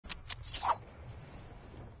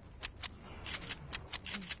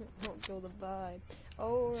Don't kill the vibe.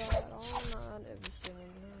 Alright, all night, every single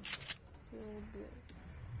night. Feel good.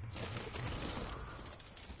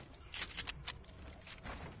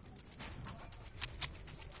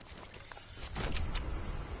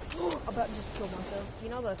 I'm about to just kill myself. You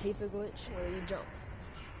know the Tifa glitch where you jump?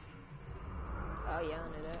 Oh yeah, I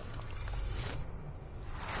knew that.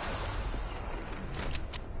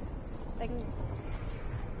 They can...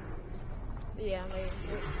 Yeah, they...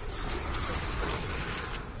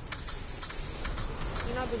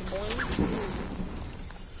 You know those boings?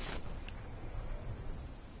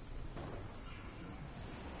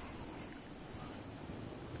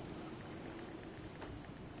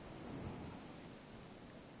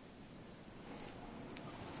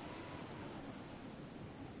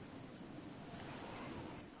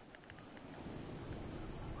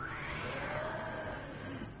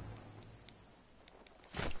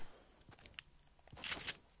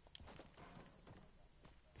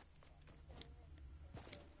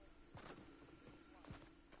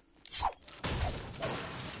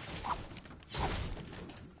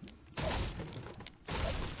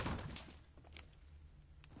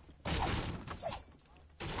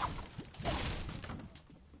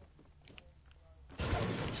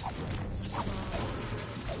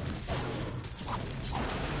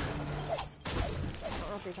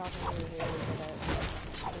 You're talking to me here, but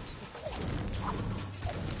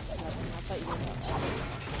I thought you were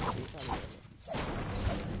talking.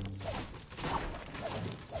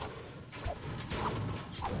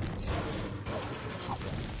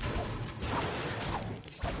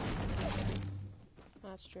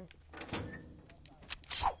 That's true.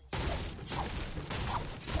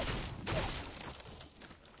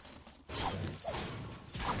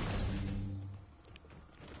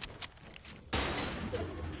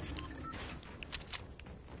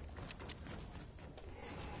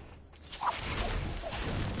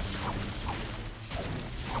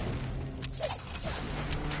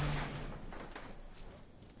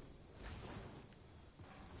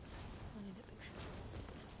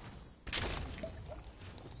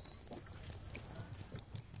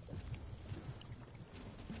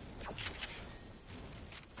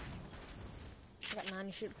 I got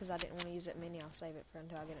 90 shoot because I didn't want to use that mini. I'll save it for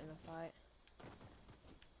until I get in a fight.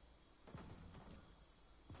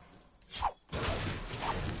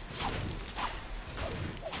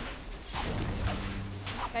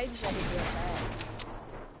 Okay, just let me do it back.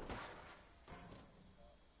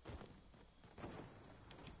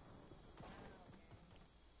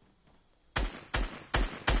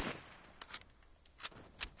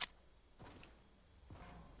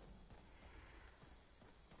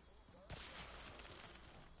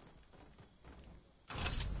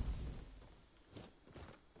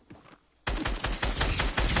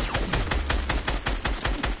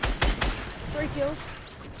 Kills.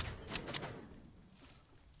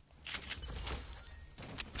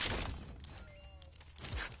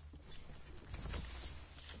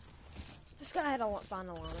 This guy had to find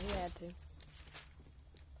a llama. He had to.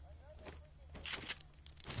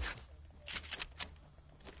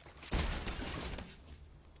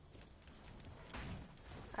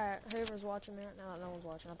 Alright, whoever's watching me right now, no one's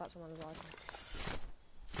watching. I thought someone was watching.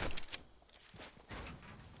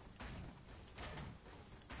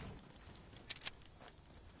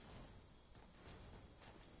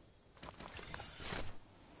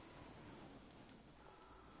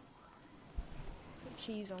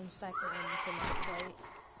 Cheese on stacking into my plate.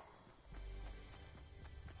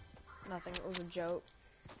 Nothing, it was a joke.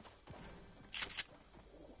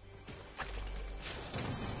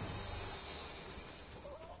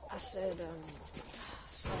 I said,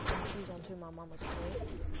 stacking cheese onto my mama's plate.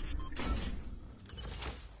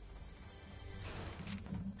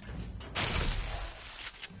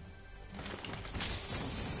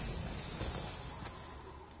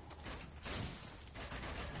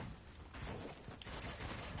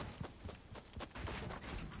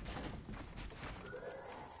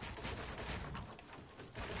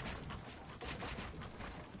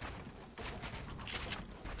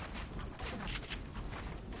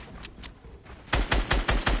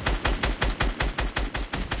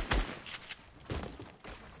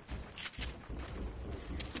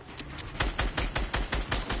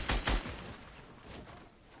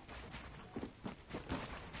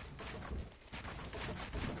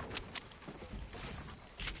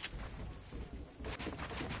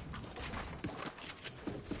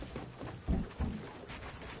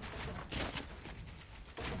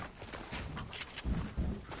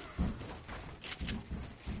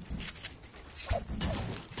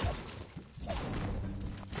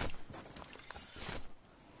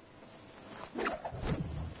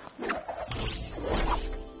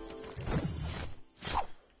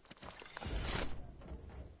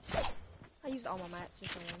 all my mats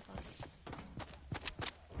just on one fight.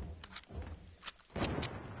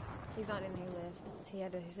 He's not in here left.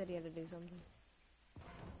 He said he had to do something.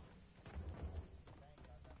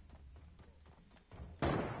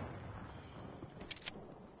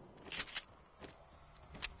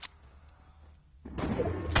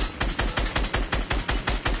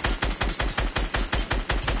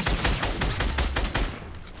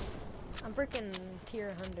 I'm freaking tier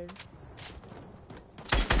 100.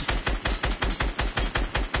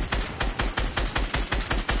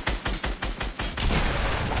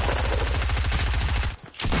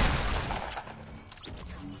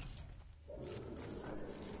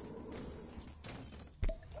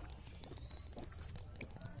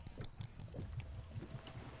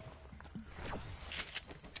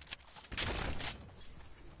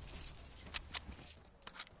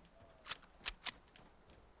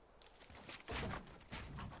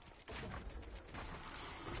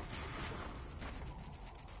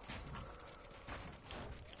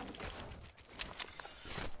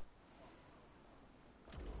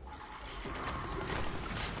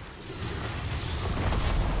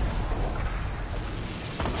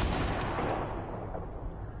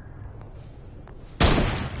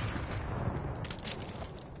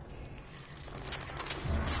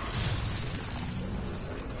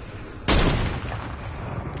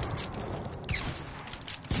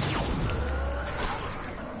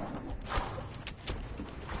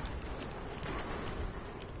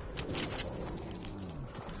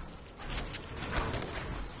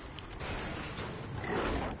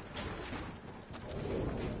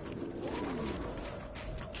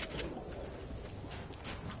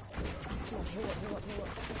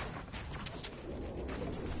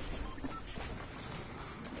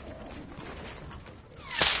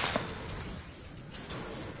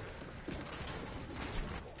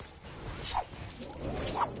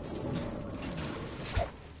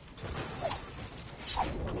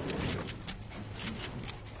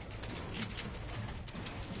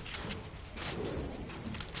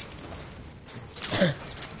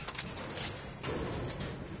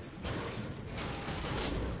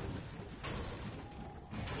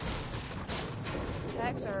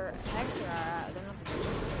 Hacks are alright, they're not the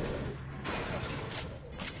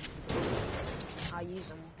best. I'll use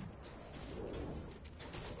them.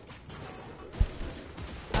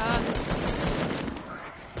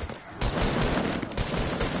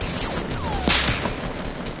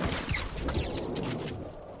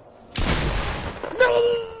 No!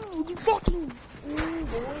 You fucking...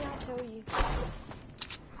 boy, I tell you.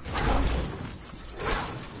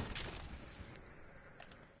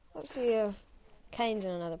 Let's see if Kane's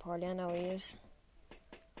in another party. I know he is.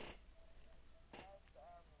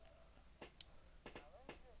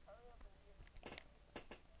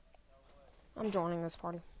 I'm joining this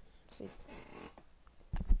party. Let's see.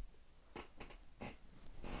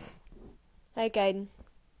 Hey, Caden.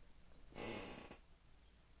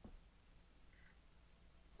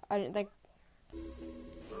 I didn't think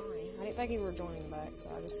you were joining back, so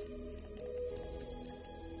I just...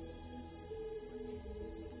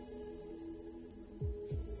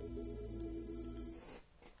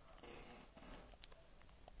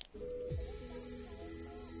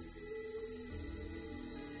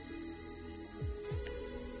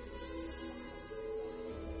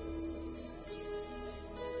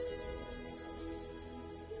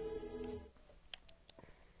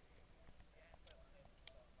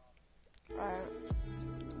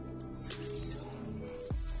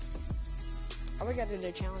 We got to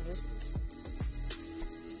do challenges.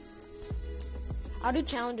 I'll do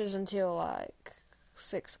challenges until like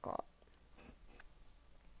 6 o'clock.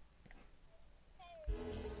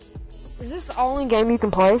 Is this the only game you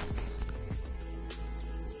can play?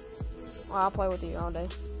 Well, I'll play with you all day.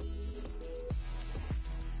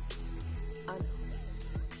 I know.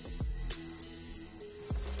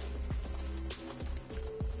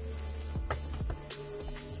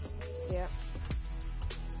 Yeah.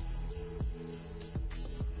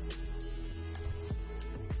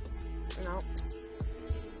 No.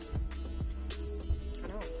 I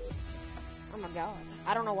know. Oh my god.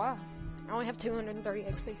 I don't know why. I only have 230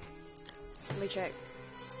 XP. Let me check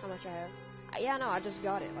how much I have. Yeah, no, I just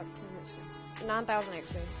got it like 2 minutes ago. 9,000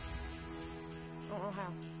 XP. I don't know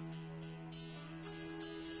how.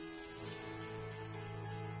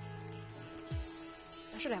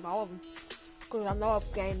 I should have all of them. Because I know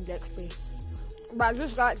I've gained XP. But I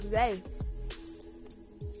just got it today.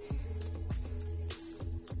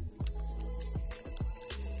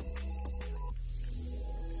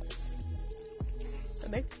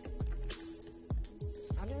 Me?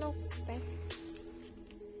 I don't know, man.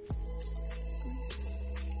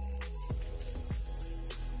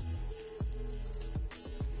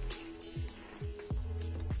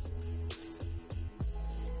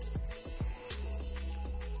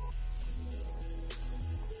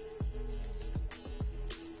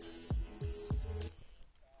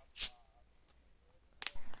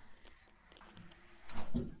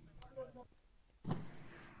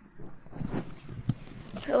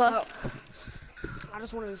 Hello. Oh, I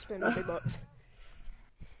just wanted to spend my $50.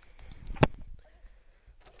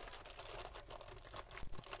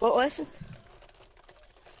 What lesson?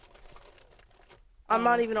 I'm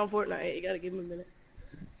not even on Fortnite yet. You gotta give me a minute.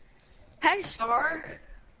 Hey, Star.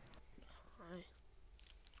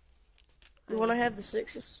 You wanna have the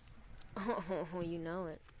sixes? Oh, you know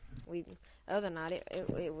it. Other night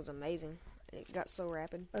it was amazing. It got so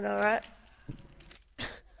rapid. I know, right?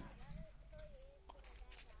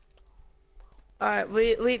 Alright,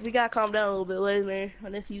 we gotta calm down a little bit later, man. My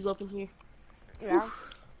nephew's up in here. Yeah.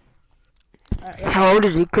 Alright, How old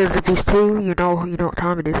is he? Because if he's 2, you know what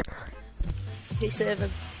time it is. he's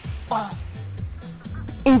 7. Oh.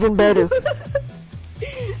 Even better.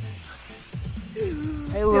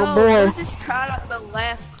 Hey, little Yo, boy. who's this try not to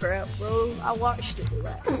laugh crap, bro? I watched it.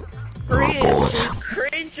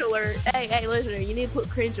 Cringe alert. Hey, listener, you need to put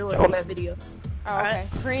cringe alert on that video. Oh, okay.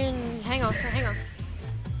 Cringe. Hang on.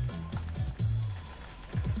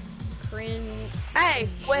 Cringe. Hey,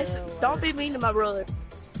 Wes, don't be mean to my brother.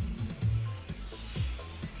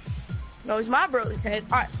 No, he's my brother, Ted.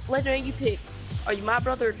 Alright, listener, you pick. Are you my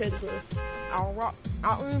brother or Ted's brother?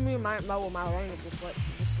 I'll remove my lane of the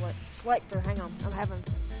selector. Hang on.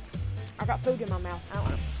 I got food in my mouth. I don't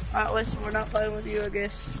know. Alright, listen, we're not playing with you, I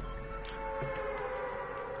guess.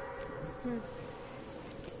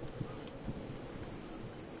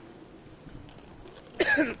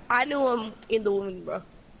 I knew him in the womb, bro.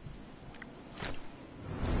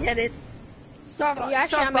 Get it?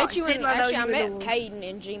 Starbucks. I met you in. Actually, I met Caden Caden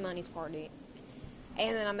in G Money's party,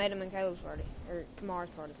 and then I met him in Caleb's party or Kamar's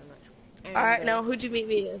party, pretty much. Alright, now who'd you meet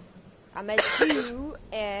me in? I met you,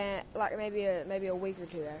 and like maybe a week or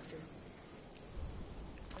two after.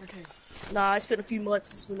 Okay. Nah, I spent a few months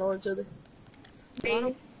since we know each other.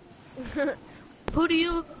 Me? Who do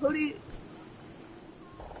you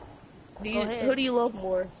love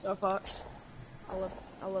more, Star Fox? I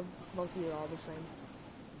love both of you all the same.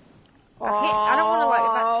 I don't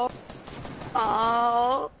want to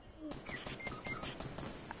Oh.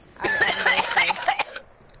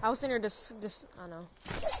 I was sitting here just I know.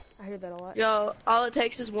 I hear that a lot. Yo, all it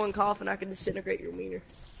takes is one cough and I can disintegrate your meter.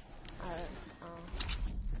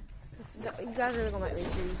 You guys are gonna make me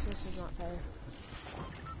choose. This is not fair.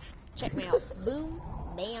 Check me out. Boom,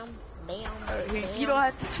 bam, bam. You don't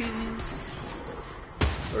have to choose.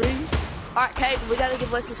 3. Alright, Kate, we gotta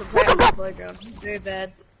give Wesley some practice on the playground. He's very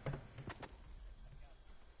bad.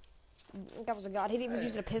 That was a god. He was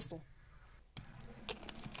using a pistol.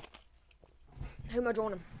 Who am I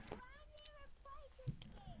joining?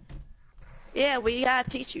 Yeah, we gotta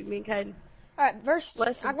teach you, me and Kaden. Alright, first,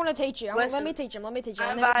 Listen. I'm gonna teach you. Let me teach him. I've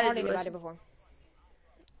never taught anybody before.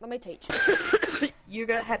 Let me teach. You're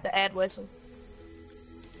gonna have to add Wesley.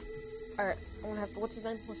 Alright, I'm gonna have to. What's his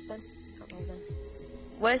name? I don't know his name.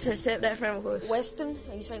 Weston, accept that friend request. Weston?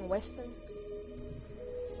 Are you saying Weston?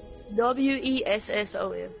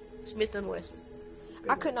 Wesson. Smith and Wesson.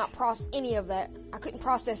 I could not process any of that. I couldn't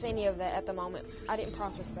process any of that at the moment. I didn't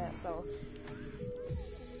process that, so.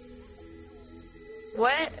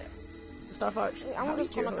 What? Star Fox. I'm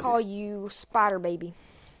just gonna call you Spider Baby.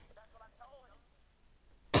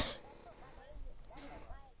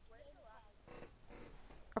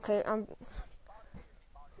 Okay,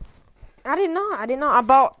 I did not. I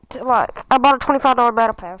bought a $25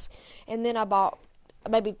 battle pass, and then I bought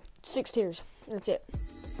maybe 6 tiers. That's it.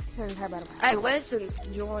 Entire battle pass. Hey, Weston,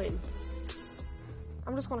 join.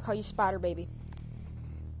 I'm just gonna call you Spider Baby.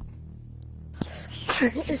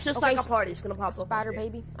 It's just like a party. It's gonna pop up. Spider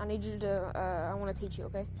Baby. I need you to. I want to teach you.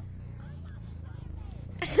 Okay.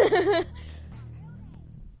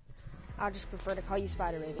 I just prefer to call you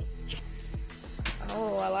Spider Baby.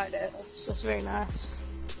 Oh, I like that. That's very nice.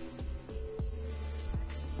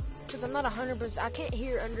 Because I'm not 100%. I can't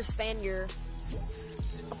understand your.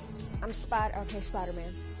 I'm Spider. Okay, Spider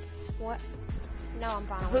Man. What? No, I'm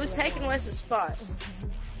fine. Who's taking Wes's spot?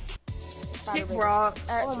 Kick Baby. Brock.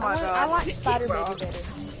 Oh my god. I like Spider Baby better.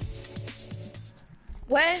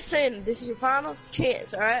 Wesson, this is your final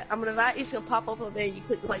chance, alright? I'm gonna invite you, it's gonna pop up over there, you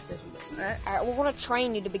click the PlayStation button, alright? Alright, we're gonna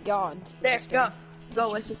train you to be God. There, go.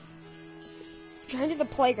 Go, Wesson. Train to the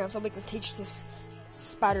playground so we can teach this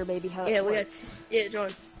Spider Baby how it works. Join.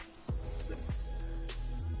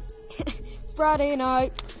 Friday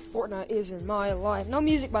night. Fortnite is in my life. No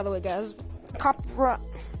music, by the way, guys. Copyright.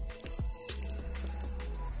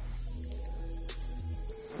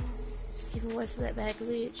 Giving Wesson that back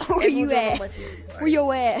glitch. Where you at? Where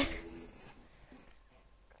you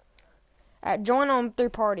at? Join on through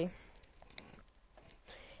party.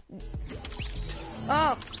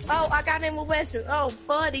 Oh, I got him with Wesson. Oh,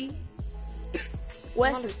 buddy.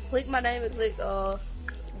 Wesson, click my name and click,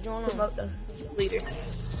 Join on. Promote the leader.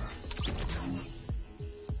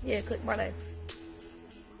 Yeah, click my name.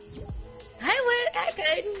 Hey,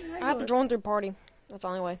 Caden. I have to join through party. That's the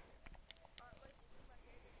only way.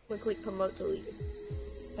 We click promote to leader.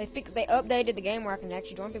 They updated the game where I can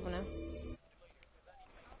actually join people now.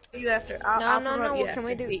 You after? No. Can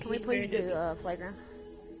we please do playground?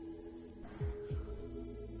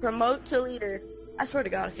 Promote to leader. I swear to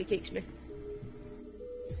God, if he kicks me.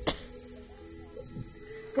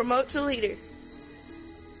 Promote to leader.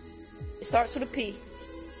 It starts with a P.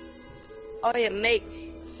 Oh yeah, make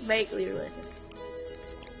leader lesson.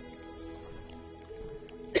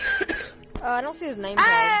 I don't see his name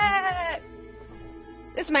Ah! tag.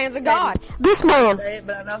 This man's a god. This man, Say it,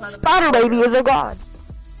 but I know how to Spider Baby, is a god.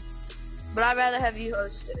 But I'd rather have you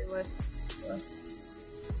host anyway. So.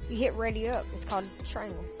 You hit ready up. It's called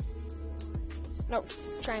triangle. No,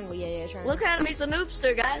 triangle. Yeah, triangle. Look at him. He's a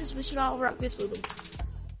noobster, guys. We should all rock this with him.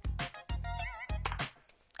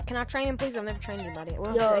 Can I train him, please? I've never trained anybody.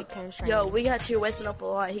 Yo, we got your Weston up a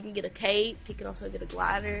lot. He can get a cape. He can also get a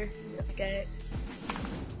glider. Okay.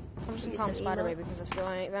 I'm just gonna call him Spider Baby because I still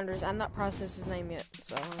ain't understood. I'm not processed his name yet,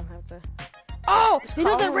 so I don't have to. Oh, he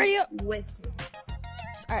does that ready up. Weston.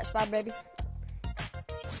 All right, Spider Baby.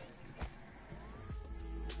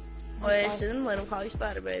 Weston, let him call you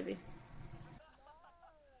Spider Baby.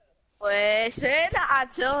 Weston, I'm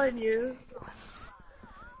telling you.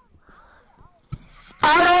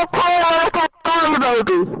 I don't call you Spider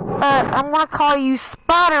Baby. I'm gonna call you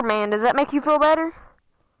Spider Man. Does that make you feel better?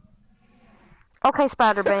 Okay,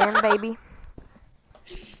 Spider Man, baby.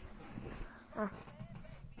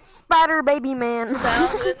 Spider Baby Man.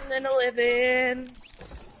 2011.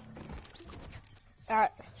 Alright.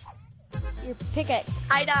 Your pickaxe.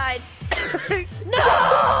 I died.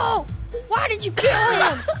 No! Why did you kill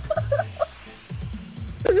him?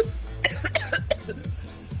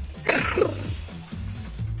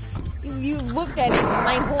 You looked at it, was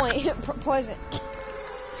main point. Poison.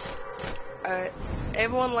 Alright.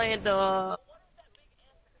 Everyone land,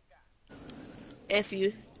 F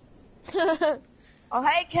you. Oh,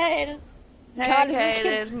 hey, Kaden. Hey, God, does this Kaden.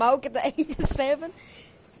 kid smoke at the age of 7?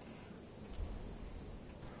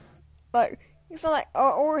 Like, it's not like,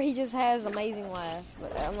 or he just has amazing laugh.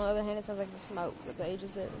 But on the other hand, it sounds like he smokes at the age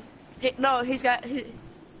of 7. No, he's got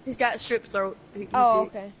strip throat. Oh,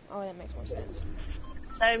 okay. Oh, that makes more sense.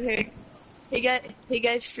 Same here. He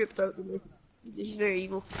gave strip throat to me. He's very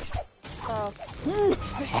evil. Oh.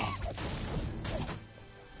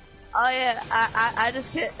 Oh yeah, I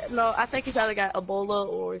just can't. No, I think he's either got Ebola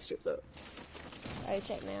or strip throat. Hey,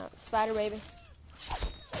 check me out, Spider Baby.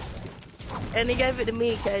 And he gave it to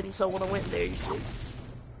me, Caden. So when I went there, you see.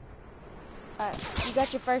 Alright, you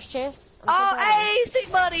got your first chest? Oh, hey, sweet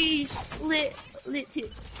buddies, lit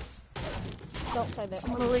tit. Don't say that.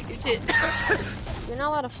 I'm gonna lick your tit. You're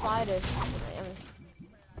not allowed to fight us.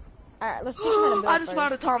 Alright, let's teach him how to build I just first.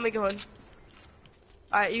 found a Tommy gun.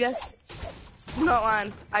 Alright, you guys. I'm not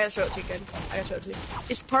lying. I gotta show it to you, Caden. I gotta show it to you.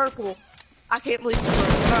 It's purple. I can't believe it's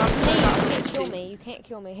purple. You can't kill me. You can't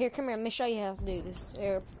kill me. Here, come here. Let me show you how to do this.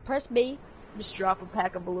 Here, press B. Just drop a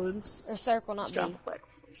pack of balloons. Or circle, not Just B. drop a pack of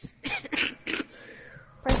balloons.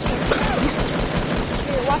 Press B.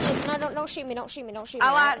 Here, watch it. No, don't shoot me. Don't shoot me. Don't shoot me.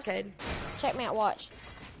 I lied, Caden. Check me out. Watch.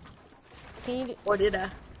 Can you do? Or did I?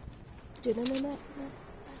 Did I?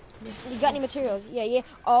 You got any materials? Yeah.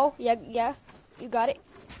 Oh, yeah. You got it.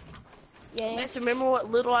 Yeah. Let's remember what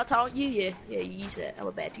little I taught you. Yeah, you use that. I'm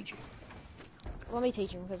a bad teacher. Let me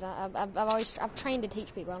teach him because I've trained to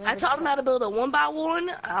teach people. I taught him how to build a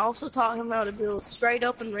 1x1. I also taught him how to build straight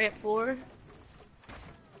up and ramp floor.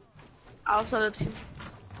 I also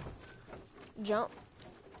jump.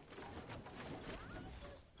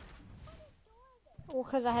 Well,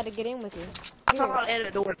 because I had to get in with you. I taught him how to edit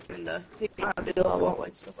the door window. How to do all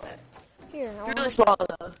walkways stuff like that. Here, He's really slow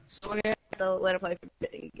though, so we're gonna have to let him play for a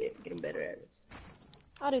bit and get him better at it.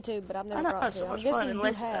 I do too, but I've never I know, got it's to. so much I'm guessing fun you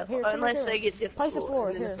unless, have. Here, unless they get difficult. Place a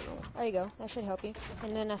floor here. There you go. That should help you.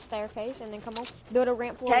 And then a staircase, and then come on, build a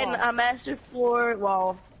ramp floor. Caden, I mastered floor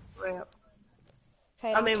wall ramp.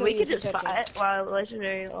 Okay, I mean, we could just fight while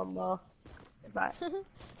legendary fight.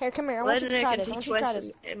 Here, come here. I want you to try this. I want you to try this.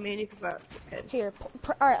 And me and you can fight. Okay. Here,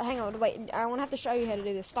 alright, hang on, wait. I want to have to show you how to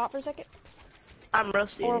do this. Stop for a second. I'm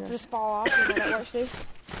rusty. Or just fall off. You know that works too.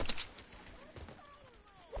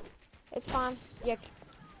 It's fine. Yeah.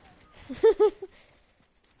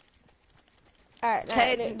 Alright,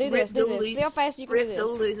 Hey, do this. See how fast you can do this.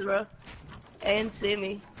 Doolies, bro. And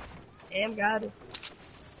Simi. And guided.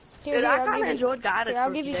 Here, I kind of enjoyed guided.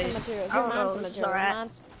 I'll give you some materials. Here, mine's some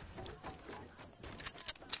materials.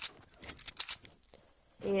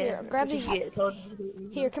 Yeah. Here, grab what you these. get told.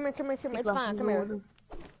 Here, come here. It's fine. Come here.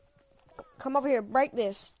 Come over here. Break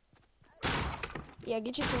this. Yeah,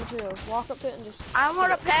 get you some materials. Walk up to it and just. I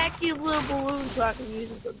want to pack you little balloons so I can use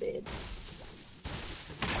them for bed.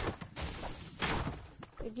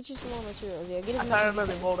 Yeah, get you some more materials. Yeah, get as I much found as you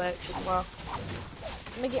another can. bolt action. Wow.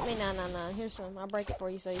 Let me get me 999. Here's some. I'll break it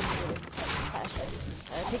for you so you can get it faster.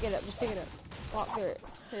 Pick it up. Just pick it up. Walk through it.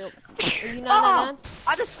 Here. Are you 999?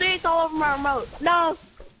 I just sneezed all over my remote. No.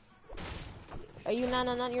 Are you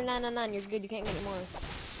 999? You're 999. You're good. You can't get any more.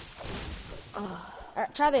 Oh.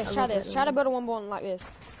 Alright, try this. Try this. Try to build a one button like this.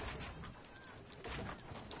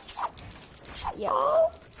 Yep.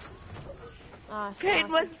 Oh. Nice. Kate,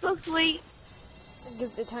 Nice. what's so sweet?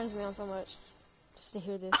 It turns me on so much just to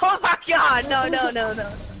hear this. Oh my God! No, no, no,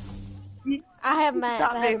 no. I have mats.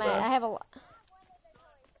 Stop I have me, mats. bro. I have a lot.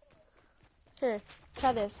 Here,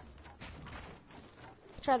 try this.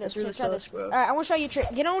 Try this. That's really Here, try this. close, bro. Alright, I want to show you a trick.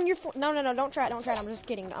 Get on your no, don't try it. Don't try it. I'm just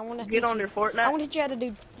kidding. I want to Get on your Fortnite. I want to teach you how to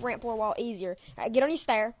do ramp floor wall easier. Alright, get on your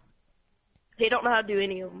stair. He don't know how to do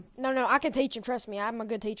any of them. No, I can teach him. Trust me, I'm a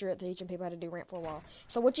good teacher at teaching people how to do ramp floor wall.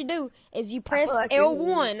 So what you do is you press feel like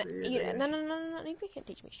L1. you No, you can't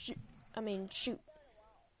teach me. Shoot. Shoot.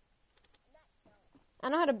 I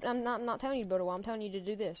know how to. I'm not telling you to build a wall. I'm telling you to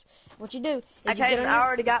do this. What you do is I you get on I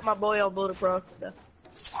already got my boy on Builder Pro. So.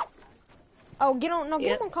 Oh, get on. No, get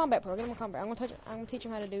Yep. him on Combat Pro. Get him on Combat. I'm gonna teach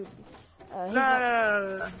him how to do.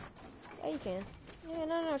 No. Yeah, you can. Yeah,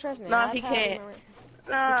 no, trust me. No, That's he how I do can't. my ramp.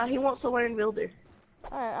 Nah, he wants to learn Builder.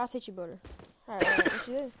 Alright, I'll teach you Builder. Alright, what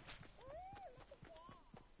you do?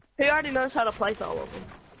 He already knows how to place all of them.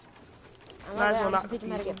 I know Might as that. well I'm not just teaching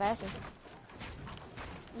him how to confuse get faster.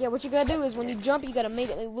 Yeah, what you gotta do is when you jump, you gotta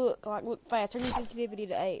immediately look fast. Turn your sensitivity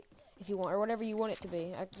to 8 if you want, or whatever you want it to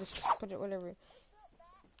be. I can just put it whatever.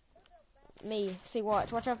 Me, see,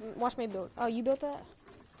 watch me build. Oh, you built that?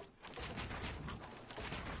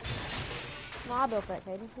 No, I built that,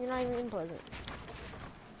 Caden. You're not even in Pleasant.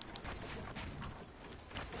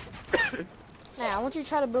 Now, I want you to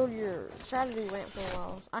try to do ramp floor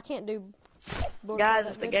walls. I can't do. Guys,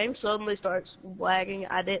 if the game suddenly starts lagging,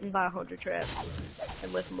 I didn't buy 100 traps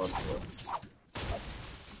and left them on the floor.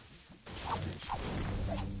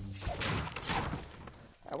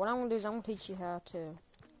 What I'm gonna do is I'm gonna teach you how to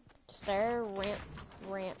stair, ramp.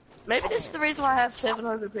 Maybe this is the reason why I have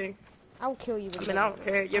 700 ping. I will kill you with I mean, I don't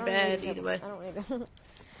care. You're bad either way. I don't need it.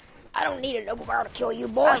 I don't need a double barrel to kill you,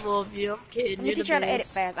 boy. I love you. I'm kidding. Let me teach you how to edit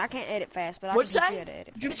fast. I can't edit fast, but I can teach you how to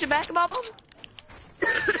edit. Did you get your basketball ball?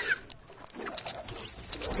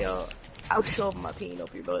 Yo, I'll shove my peen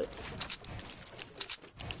up your butt.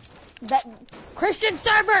 That Christian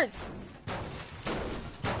servers.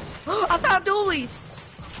 I found dualies.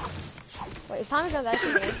 Wait, is Tommy Guns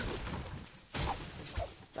actually there?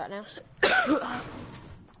 Right now.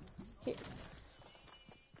 Here.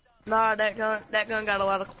 Nah, that gun got a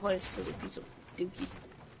lot of complaints. So a piece of dookie.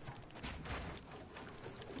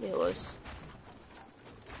 Yeah, it was.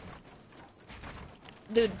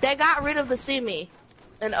 Dude, they got rid of the semi,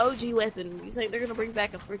 an OG weapon. You think they're gonna bring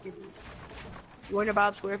back a freaking Warner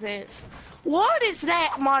Bob SquarePants? What is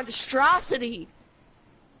that monstrosity?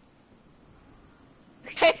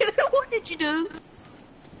 What did you do?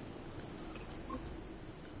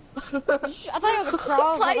 I thought it was a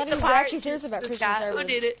cross. I thought he was actually serious about Christian servers. Who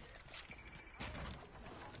did it?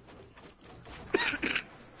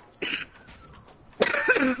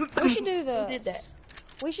 We should do Who did that?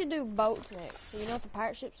 We should do boats next. So you know what the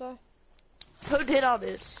pirate ships are? Who did all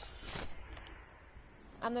this?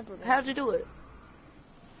 I've never been. How'd you do it?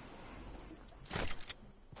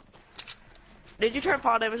 Did you turn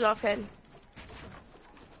fall damage off, Ken?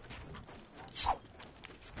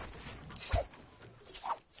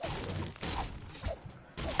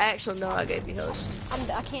 Actually, no, I gave you host.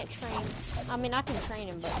 I can't train. I mean, I can train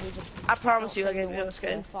him, but he just. I promise you, I don't gave seem you to host,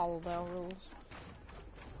 want to Ken. follow the rules.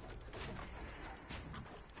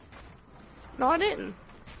 No, I didn't.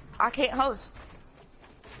 I can't host.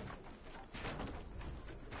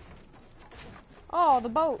 Oh, the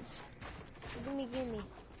boats. Gimme.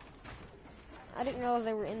 I didn't realize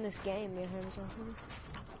they were in this game, being home something.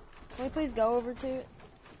 Can we please go over to it?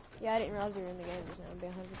 Yeah, I didn't realize they were in the game just now,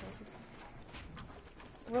 being home something.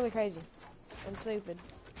 Really crazy. And stupid.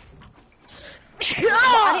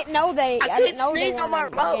 I didn't know they I didn't know they sneeze were on my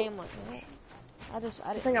in a remote. game like that.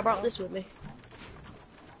 I didn't think I brought know. this with me.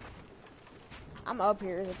 I'm up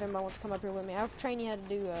here if anybody wants to come up here with me. I'll train you how to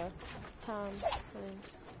do time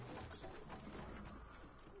things.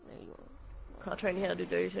 There you go. I'll train you how to do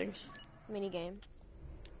dirty things. Mini game.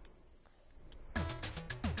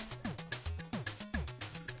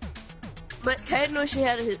 But Ted knows she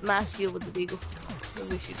had my skill with the deagle. I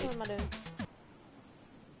wish you did. What am I doing?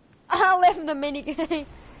 I left the minigame.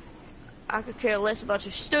 I could care less about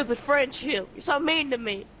your stupid friendship. You're so mean to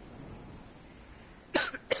me.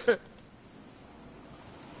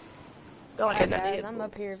 Go Alright, ahead, guys, I'm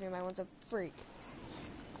up here if anybody wants a freak.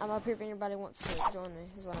 I'm up here if anybody wants to join me,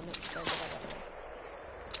 is what I meant to say, but I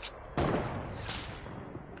got it.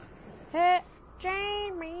 Hey,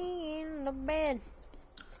 chain me in the bed.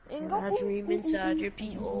 And go. I dream inside your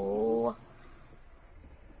pee hole.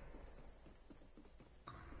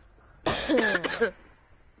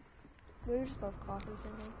 We were just both coughing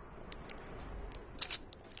something.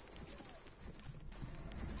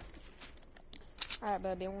 Alright,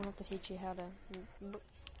 baby, I won't have to teach you how to.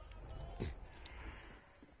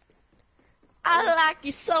 I like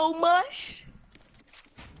you so much.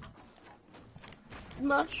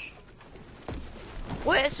 Much.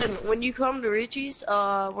 Listen, when you come to Richie's,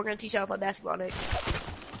 we're gonna teach you how to play basketball next.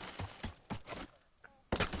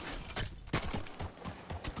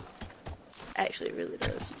 Actually, it really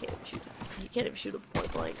does. You can't even shoot. You can't even shoot a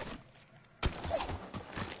point blank.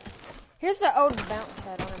 Here's the old bounce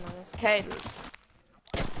pad. I don't know this. Caden.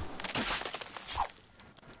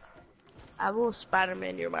 I will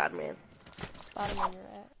Spider-Man your bad man. Spider-Man,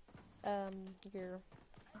 you're at. You're.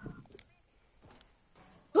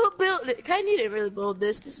 Who built it? Caden, you didn't really build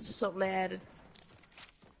this. This is just something they added.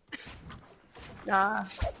 Nah.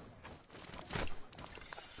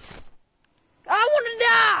 I want to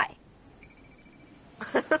die!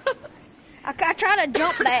 I tried to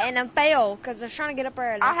jump that and I failed because I was trying to get up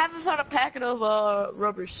there. I haven't found a packet of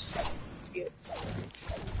rubbers yet.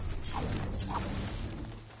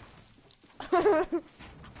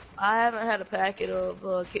 I haven't had a packet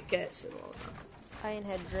of Kit Kats in a long time. I ain't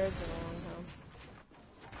had drugs in a long time.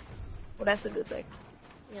 Well, that's a good thing.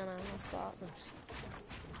 Yeah, no, I suck.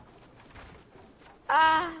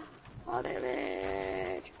 Ah, fall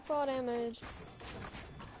damage. Fall damage.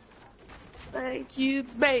 Thank you,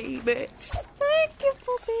 baby. Thank you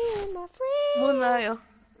for being my friend. Moonlight.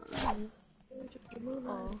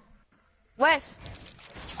 Oh. Wes,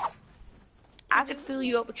 I can fill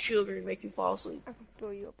you up with sugar and make you fall asleep. I can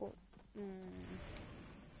fill you up on.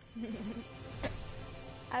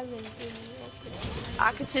 I've been filling you up with.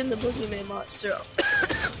 I could send the boogeyman monster up.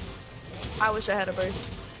 I wish I had a burst.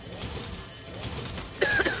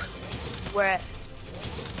 Where at?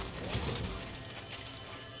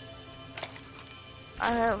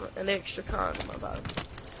 I have an extra con in my body.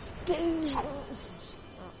 Hey,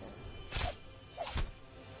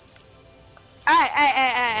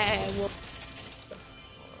 well,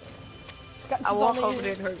 I walk over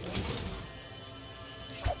there and hurt you.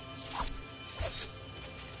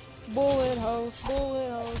 Bullet holes,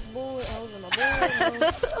 bullet holes, bullet holes in my bullet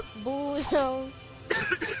holes, bullet holes.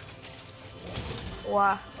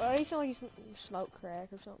 Why? Why do you sound like you smoke crack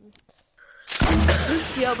or something?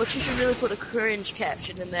 Yeah, but you should really put a cringe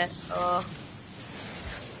caption in that,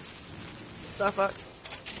 Starbucks.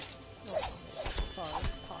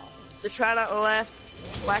 To try not to laugh,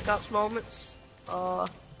 Black Ops moments,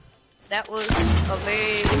 that was a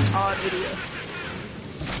very odd video.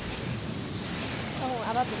 Oh,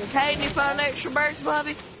 I'm about to just. Caden, you found extra burst,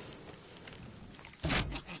 Bobby?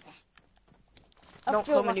 I Don't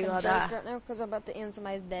feel come like and a you gonna jerk die. right now because I'm about to end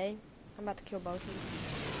somebody's day. I'm about to kill both of you.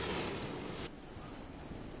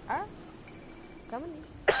 Alright. Coming.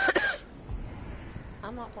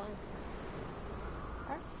 I'm not playing.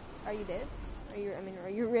 Alright. Are you dead? Are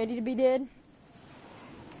you ready to be dead?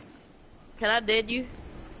 Can I dead you?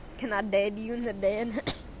 Can I dead you in the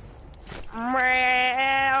dead?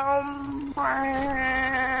 Meow,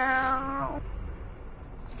 meow.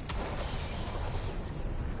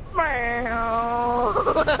 Meow.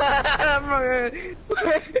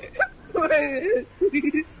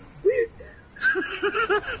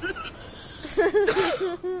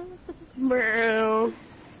 Meow.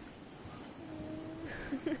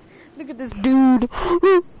 Look at this dude.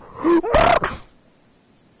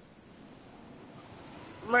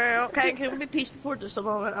 Okay, can we be peaceful for just a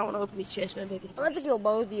moment? I want to open these chests, man. Baby. I'm about to kill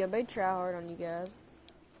both of you. I better try hard on you guys.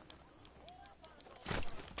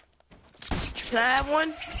 Can I have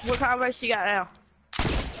one? What kind of race you got now?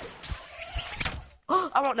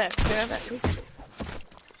 I want that. Can I have that, please?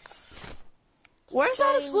 Where's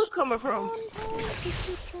all this loot coming from?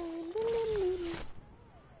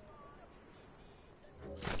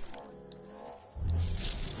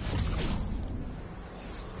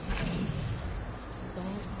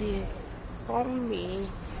 Dick on me.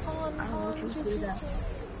 I don't want you to do that.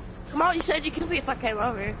 Come on, you said you could be if I came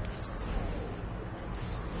over here.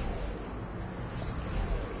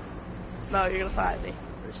 No, you're gonna fight me.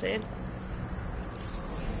 Understand?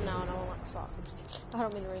 No, I don't want to Sorry. I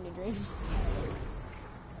don't mean to rain your dreams.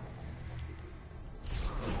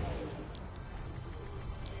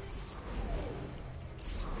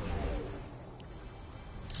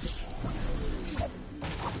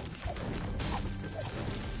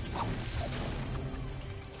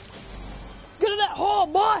 Get in that hole,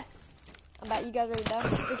 boy! I bet you guys ready to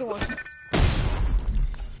die. 3, 2, 1.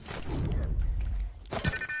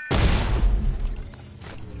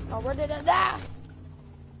 Oh, where did I die?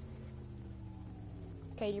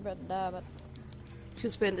 Okay, you're about to die, but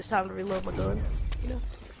Should spend this time to reload my guns, you know.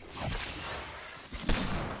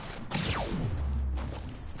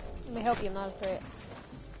 let me help you. I'm not a threat.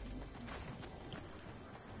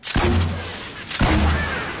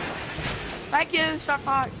 Thank you, Star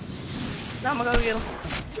Fox. Now I'm gonna go get him.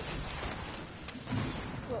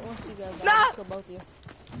 Well, once you guys die, No! I'll kill both of you.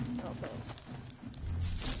 Oh, thanks.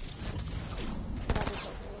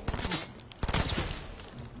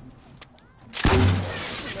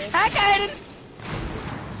 Hi, Kaden!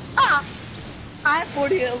 Ah! I have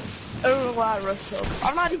 40 health. I don't know why I rushed him.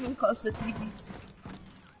 I'm not even close to TV.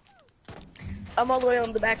 I'm all the way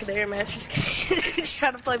on the back of the Air Masters cage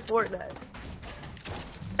trying to play Fortnite.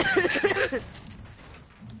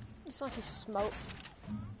 It's like you smoke.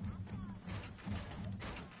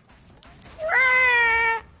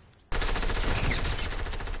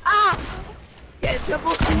 Ah! Yeah,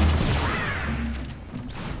 triple.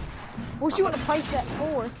 What you want to place that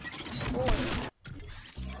for?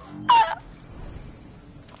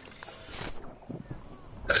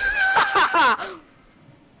 Ah!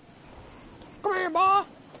 Come here, boy.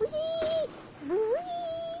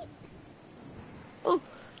 Oh,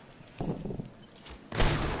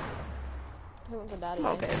 Who wants to die again?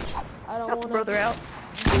 okay. I don't Help want the brother out.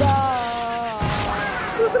 die.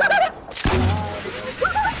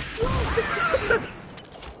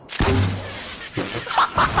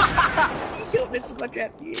 You jumped into my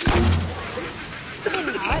trap, you idiot.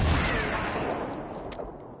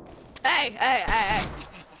 Hey.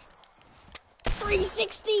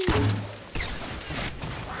 360.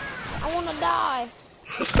 I want to die.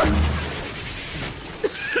 Did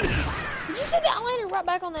you see that? I landed right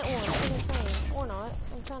back on that one. That's insane. Or not.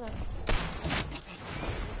 I'm trying to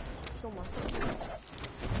kill myself.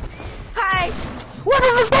 Hey! What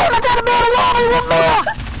is this game? I gotta be alone with me!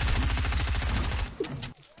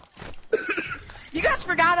 You guys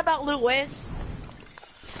forgot about Lil Wes?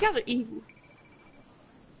 You guys are evil.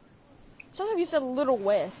 Sounds like you said Little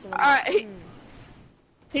West. Alright,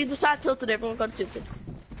 he's beside Tilted. Everyone go to Tilted.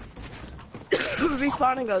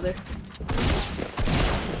 Respawn and go there.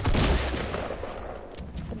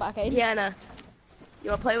 Goodbye, Katie. Yeah, I know. You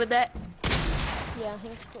wanna play with that? Yeah,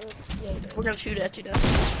 he's cool. Yeah, he does. We're gonna shoot at you now.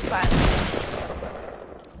 Bye.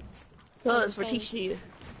 Cause we're teaching you.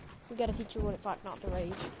 We gotta teach you what it's like not to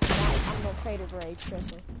rage. I'm no afraid of rage,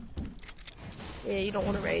 trust me. Yeah, you don't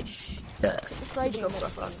wanna rage. It's raging Go makes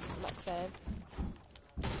for things fun. like sad.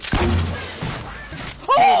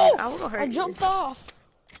 Hey, I will hurt I you. jumped off.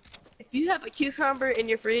 If you have a cucumber in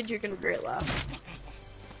your fridge, you're gonna regret life.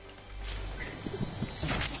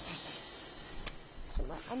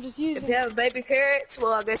 I'm just If using. you have baby carrots,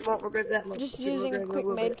 well, I guess you won't regret that much. Just but you'll using a regret quick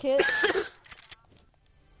little med bit. kit.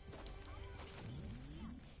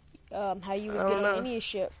 How you would I get don't on know. any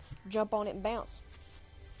ship, jump on it and bounce.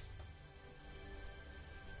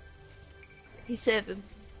 He's 7.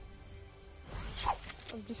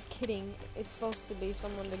 I'm just kidding. It's supposed to be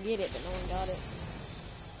someone to get it, but no one got it.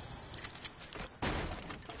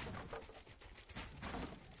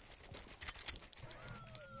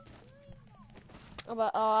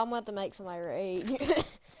 But I'm going to make somebody rage.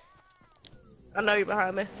 I know you're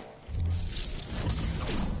behind me.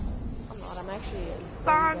 I'm not. I'm actually.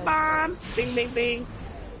 Bang, bang. Bing, bing, bing.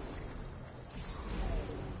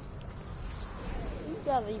 You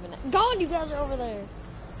guys even. Gone. You guys are over there.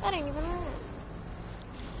 That ain't even right.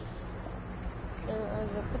 There was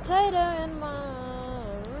a potato in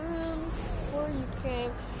my room before you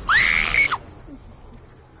came.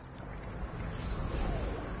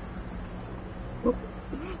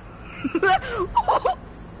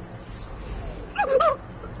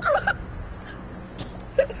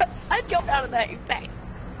 I jumped out of that, you fat.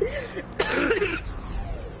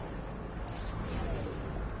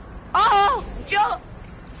 Oh, jump!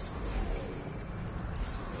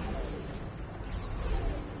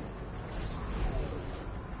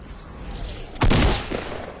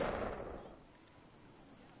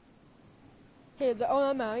 Heads. Oh,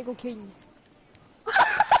 I'm out. I ain't gonna kill you.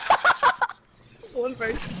 One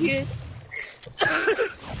first kid.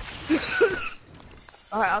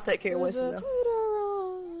 Alright, I'll take care of Winston now.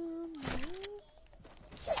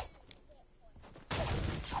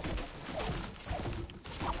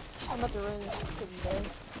 I'm about to run this kid's day.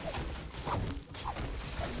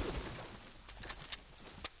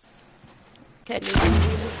 Cat is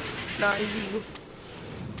evil. Not as evil.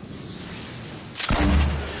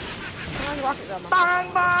 Come on, rocket grab my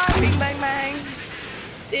Bang, bang, bing, bang, bang.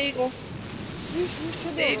 Eagle. You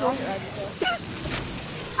should be able to rocket grab yourself.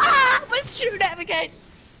 Ah! Let's shoot at me, Kate.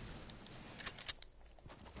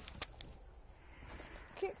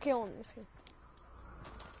 Keep killing this kid.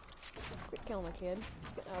 Quit killing the kid.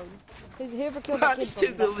 He's getting old. Who's ever killed that I'm kid just too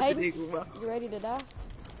for good with the Hayden, eagle, bro. you ready to die?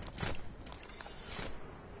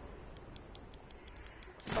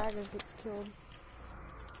 Baggers gets killed.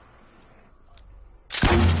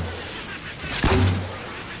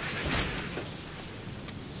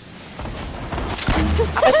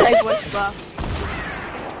 I saved Wes's life.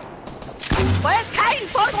 Where's Kate?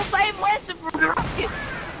 Focus on saving Wes from the rockets.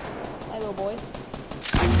 Hey, little boy.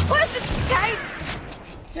 Wes is Kate.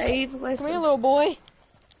 Save Wes. Come here, little boy.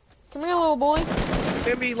 Come here, little boy.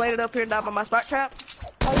 Remember you landed up here and died by my spike trap?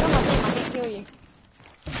 Oh, you're on my team. I can't kill you.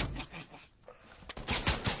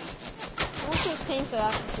 I want this team so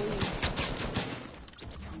I can kill you.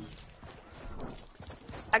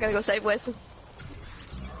 I gotta go save Wesson.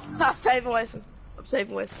 I'm saving Wesson. I'm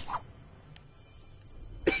saving Wesson.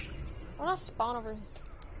 Why not spawn over here?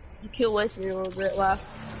 You kill Wesson, you'll regret life.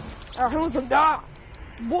 Alright, who wants some dog?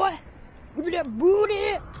 Boy, give me that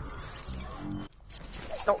booty.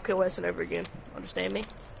 Don't kill Wesson ever again. Understand me?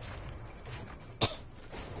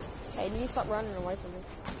 Hey, you need to stop running away from me.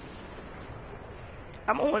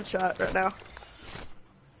 I'm on one shot right now.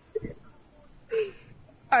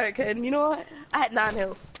 Alright, Caden, you know what? I had 9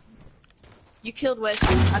 health. You killed Wesson.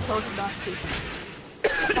 I told you not to.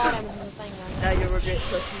 Fall damage is the thing right Now you'll regret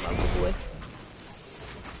touching my little boy.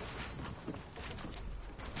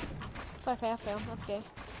 now. Okay, I fell. That's good.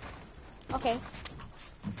 Okay.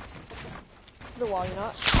 The wall, you're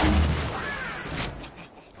not.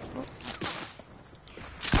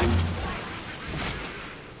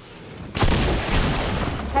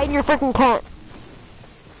 Hayden, you're freaking cunt.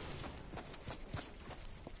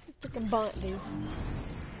 Freaking bunt, dude.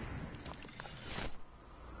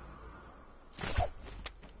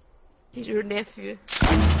 He's your nephew.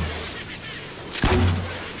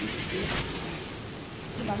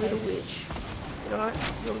 You're a witch. You know what?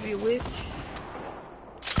 You wanna be a witch?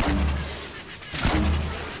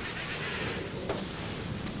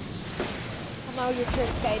 I know you're trick,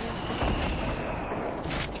 Caden.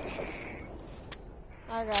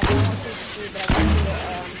 I got it. I want to shoot you, but I want to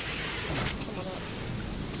shoot someone else.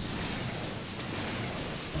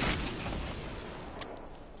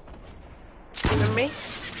 Remember me?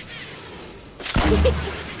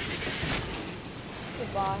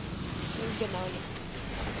 Goodbye. It was good knowing you.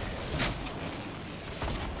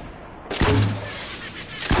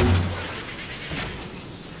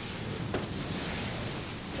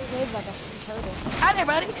 His wave's like a turtle. Hi there,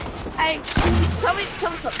 buddy. Hey, tell me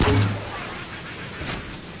something.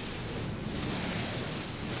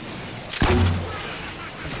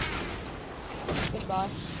 Goodbye.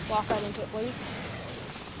 Walk right into it, please.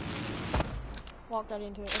 Walk right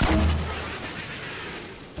into it. Okay.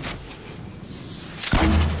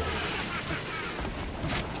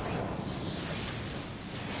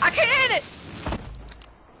 I can't hit it!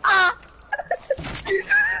 Ah!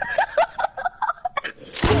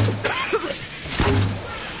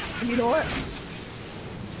 You know what?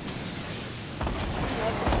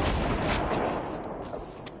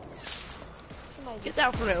 Get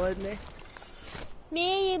down from there, wasn't there?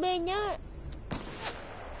 Me, you been not.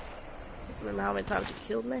 Remember how many times you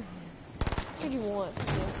killed me? What do you want?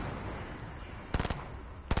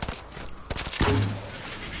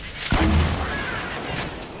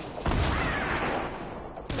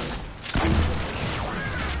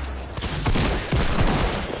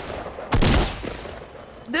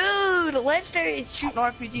 Dude, legendary is shooting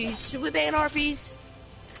RPGs. Should we ban RPs?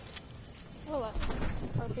 Hold up.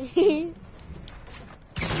 RP.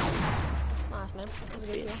 Nice, man. That was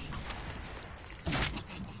a good kill.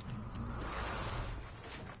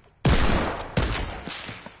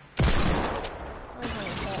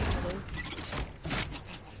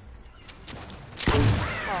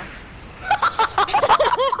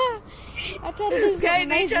 I tried to do something Okay, they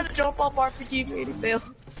amazing. tried to jump off RPG for me to fail.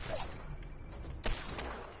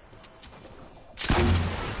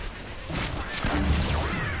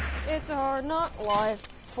 It's a hard knock life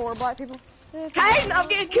for black people. Caden, I'm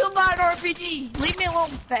getting killed by an RPG. Leave me alone,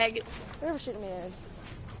 faggot. Whoever shooting me is.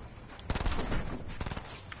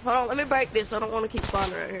 Hold on, let me break this. I don't want to keep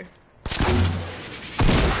spawning right here.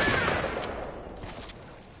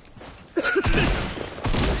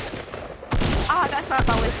 Ah, that's not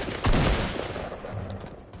my list.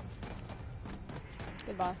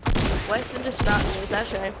 Bye. Weston just stopped me. Is that a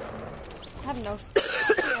shame? I have no.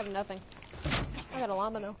 I have nothing. I got a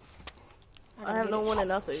llama though. I have no one and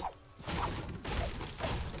nothing.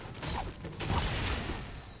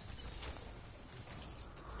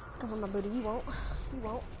 Cover my booty. You won't. You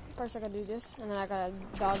won't. First I gotta do this, and then I gotta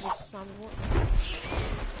dodge this son of a whoop.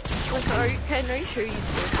 Listen, are you sure you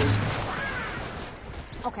can?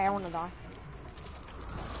 Okay, I wanna die.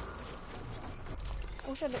 I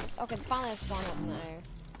wish I did. Okay, finally I spawned up in the air.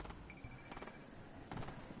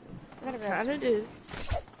 I gotta grab Trying to do.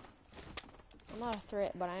 I'm not a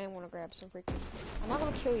threat, but I am gonna grab some freaking. I'm not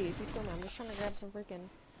gonna kill you if you kill me. I'm just trying to grab some freaking.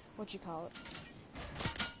 What you call it?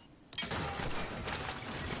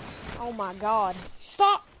 Oh my god.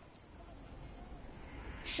 Stop!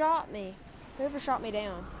 Shot me. Whoever shot me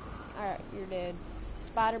down. Alright, you're dead.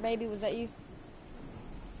 Spider baby, was that you?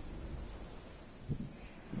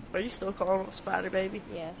 Are you still calling him Spider Baby?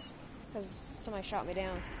 Yes. Because somebody shot me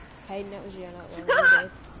down. Hayden, that was you. I know it was. You're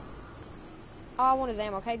dead. All I want is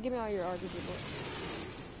ammo, okay? Give me all your RPG bullets.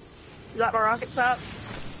 You got my rocket stop?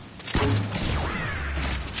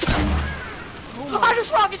 Oh my. I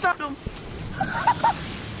just rocket stopped him!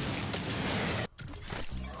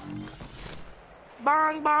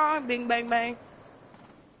 Bong bong, bing bang bang.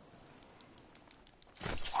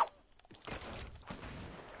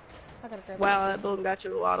 I gotta grab Wow, that building got you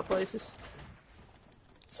in a lot of places.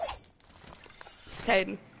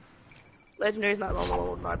 Hayden. Legendary's not on the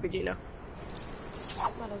low RPG now.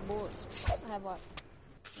 I'm out of bullets. I have like.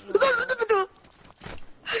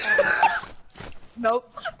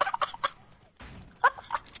 Nope.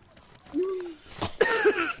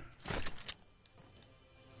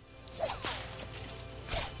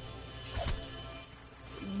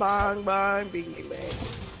 Bang bang, bing bing bang.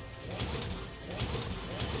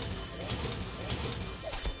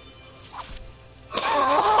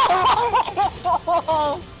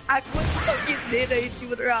 I quit so you did hit you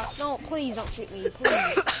with a rock. No, please don't shoot me,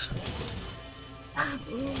 please.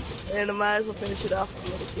 And I might as well finish it off with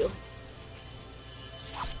another kill.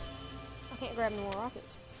 I can't grab any more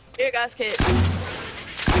rockets. Here, guys, kid.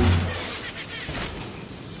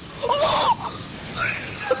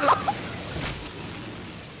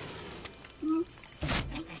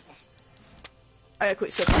 I gotta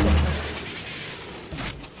quit stepping.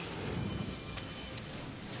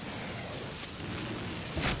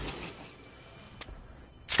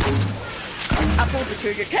 I pulled the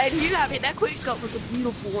trigger. Caden, you got me. That quick scope was a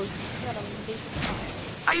beautiful one. Got a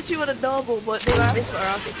decent. I get you with a double, but then I missed my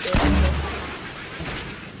rocket there.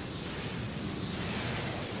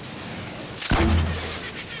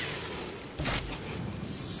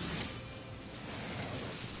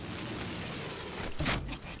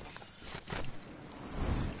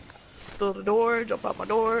 Build a door, jump out my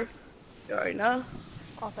door. You already know.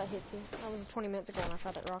 Off that hit too. That was 20 minutes ago when I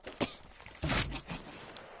shot that rocket.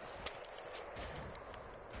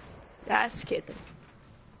 That's kidding.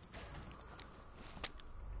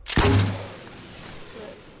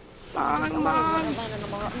 Bang, bang.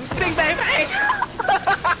 Bing, bang, bang.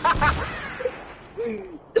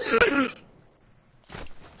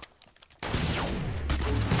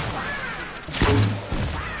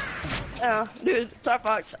 Oh, dude, Star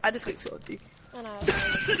Fox, I just quick scoped you. I know.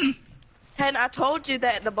 And I told you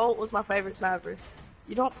that the Bolt was my favorite sniper.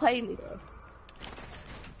 You don't play me, bro.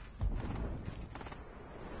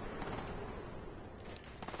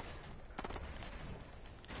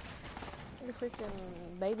 You're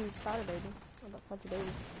freaking baby, spider baby. I'm about to fuck your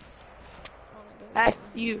baby. Hey,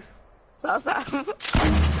 you. Stop.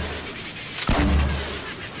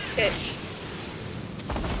 Bitch.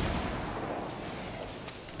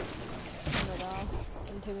 I'm gonna die.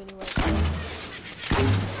 Into anyway.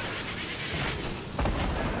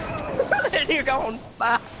 And you're going.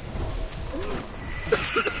 Bye.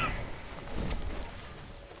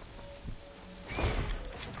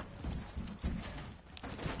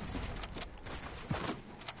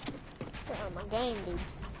 Get out of my game, dude.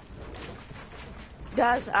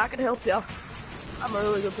 Guys, I can help y'all. I'm a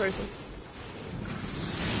really good person.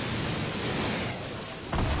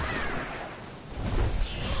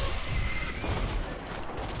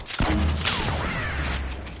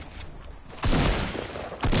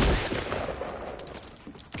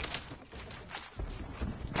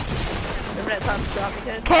 Remember that time to drop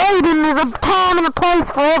again? Hayden, there's a time and a place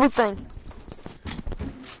for everything.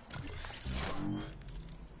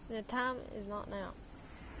 The time is not now.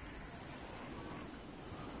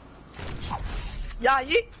 Yeah,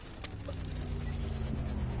 you.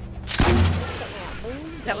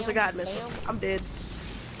 That was a guide missile. I'm dead.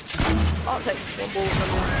 All it takes is one bullet from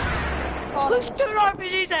you. Oh, Push 2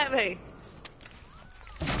 RPGs at me.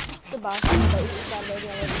 Goodbye. Goodbye, baby. I love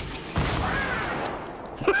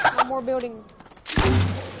you. No more building.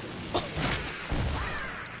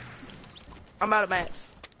 I'm out of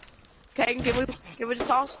mats. Okay, can we just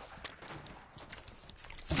pause?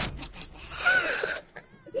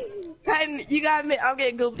 Kaden, you gotta admit, I'm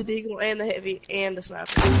getting good with the deagle and the heavy and the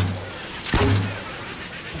sniper.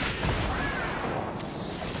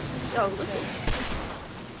 Oh, listen.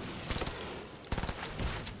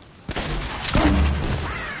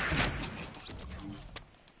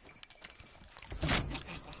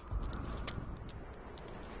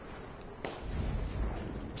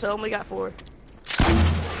 So we got 4.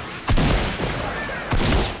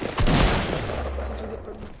 Since you get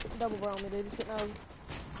double barrel me, dude, just get over.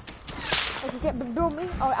 Like you can't build me?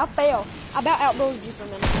 Oh, I fell. I about outbuilded you for a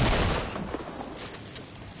minute.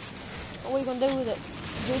 What are you gonna do with it?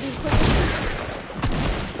 Do these quickly?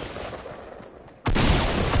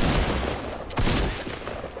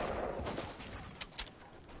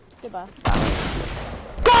 Goodbye.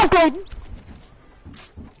 Go, Jaden!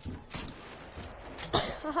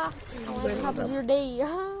 Haha. What happened to your day?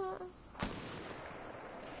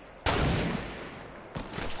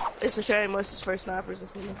 It's a shame most of his first snipers are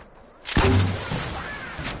seen.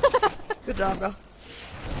 Good job, bro.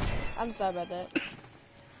 I'm sorry about that.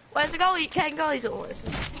 Where's the goalie? Can't goalies at once.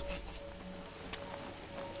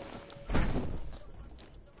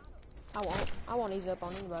 I won't ease up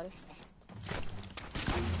on anybody.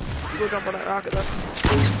 Go jump on that rocket though.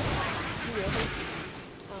 You will.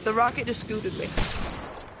 The rocket just scooted me.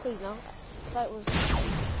 Please no. I thought it was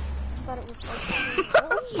like,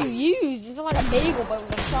 what did you use? You sound like a bagel, but it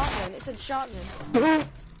was a shotgun. It said shotgun.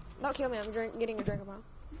 Don't kill me, I'm getting a drink of mine.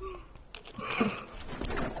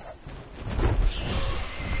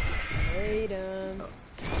 Freedom.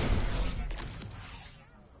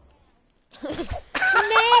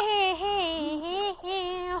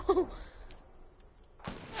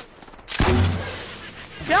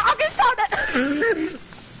 No, I can start that.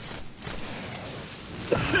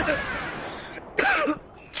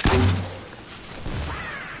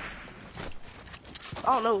 I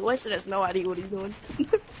don't know, Weston has no idea what he's doing.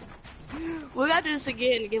 We gotta do this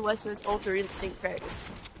again and give Weston his ultra instinct practice.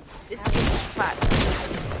 This is his spot.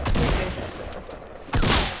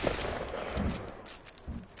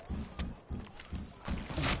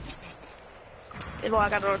 Well, I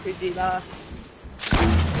got an RPG,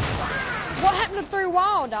 What happened to through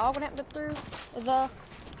wall, dog? What happened to through the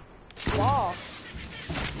wall?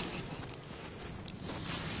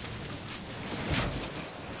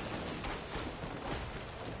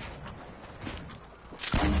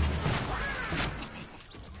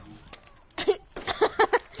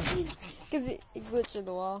 Because it glitched through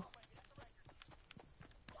the wall.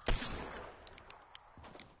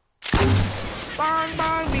 Bang,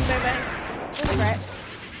 bang, bing, bang, bang. There's a crack.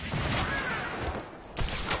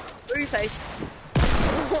 Through your face.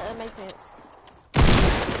 That makes sense.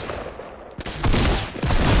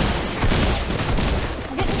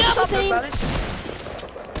 I'm getting double teamed.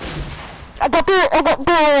 I got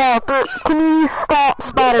the, can you stop,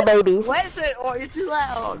 Spider Baby? Wait a second, or you're too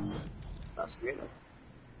loud. Stop screaming.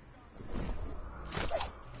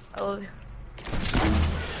 I love you.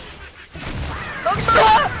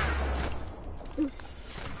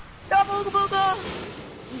 Double booga!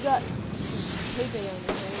 You got PP on your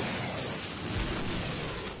head.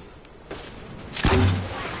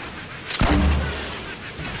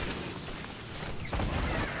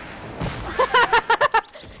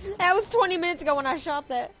 That was 20 minutes ago when I shot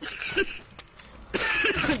that.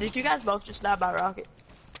 Did you guys both just die by rocket?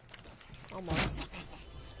 Almost.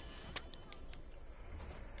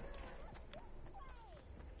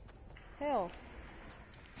 Hell.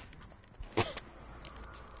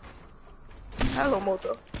 Hello,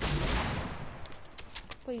 Moto.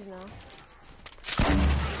 Please no.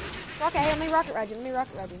 Okay, hey, let me rocket ride you. I'm not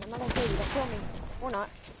gonna kill you. Don't kill me. Or not.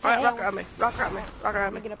 Alright, rocket ride me. Rocket ride me. Rocket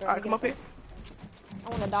ride me. Get up there. Alright, come up here. I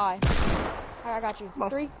wanna die. Alright, I got you. Come on.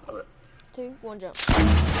 3, 2, 1, jump.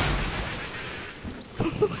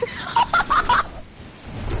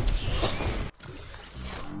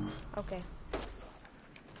 Okay.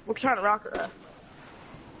 We're trying to rocket ride.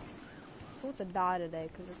 Who wants to die today?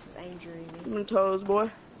 Because this is injuring me. I'm toes, boy.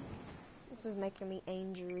 This is making me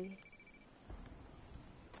angry.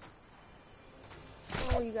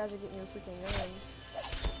 Oh, you guys are getting your freaking guns.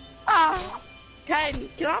 Ah! Can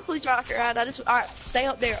I please rocket ride? Alright, stay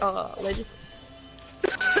up there, legend.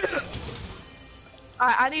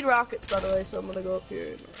 Alright, I need rockets, by the way, so I'm gonna go up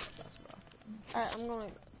here and Alright, I'm gonna...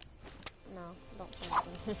 No, don't say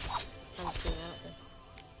anything. I'm just kidding, I don't care.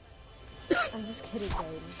 I'm just kidding,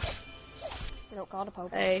 Caden. We don't call the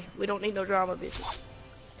Pope. Hey, we don't need no drama, bitches.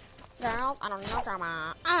 Girls, I don't know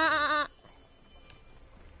drama.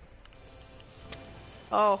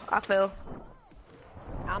 Oh, I fell.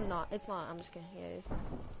 I'm not. It's not. I'm just kidding. Yeah.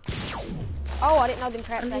 Oh, I didn't know them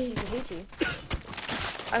traps actually could hit you.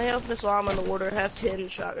 I help this while I'm in the water. I have 10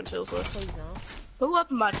 shotgun shells left. Please no. Who up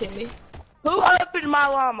in my Timmy? Who up in my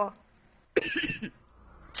llama? I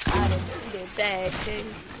did. You did. Dang, King.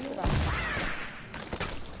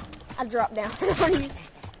 I dropped down on you.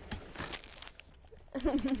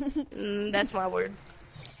 That's my word.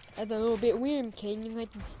 That's a little bit weird, King. You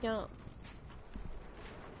have to stop.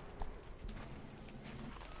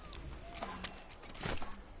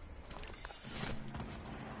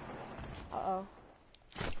 Uh-oh.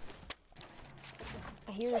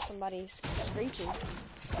 I hear somebody's screeches.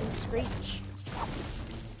 Screech.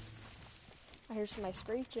 I hear somebody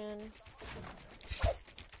screeching.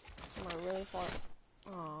 Somewhere really far.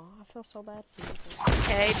 Oh, I feel so bad for you.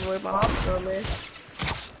 Hey, where my mom's on this.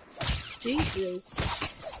 Jesus.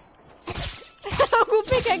 Who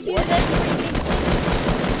pickaxe you?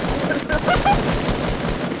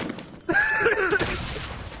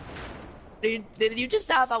 Did you just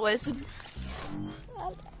die by wasting?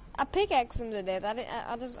 I pickaxed him to death. I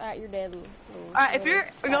just you're dead. Alright, if you're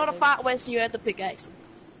going to fight Weston, you have to pickaxe him.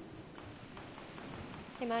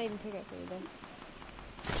 He might even pickaxe me to death.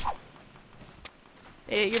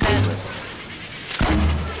 Yeah, you're bad, Weston.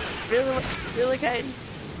 Really, Caden?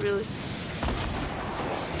 Really?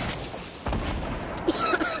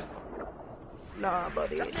 Nah,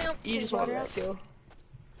 buddy. You just want that kill.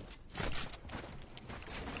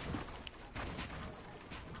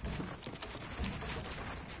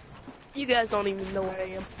 You guys don't even know where I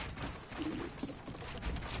am.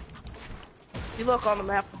 You look on the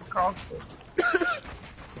map, I'm across it.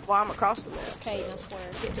 Well, I'm across the map. Okay, so no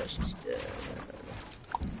swear. Can't touch this.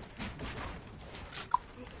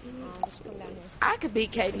 Just come down here. I could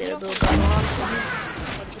beat Caden in a build battle, honestly.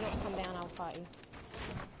 But if you don't come down, I'll fight you.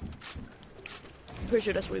 Pretty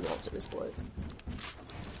sure that's what he wants at this point.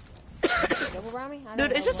 Double round me?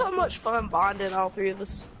 Dude, it's just so much fun bonding all three of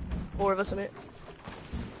us. 4 of us in it.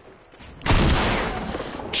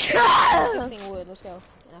 16 wood, let's go.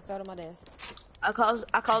 And I fell to my death. I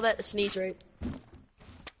call that the sneeze rape.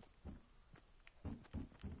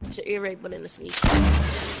 It's an ear rape, but in the sneeze. Oh,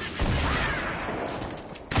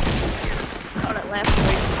 that laugh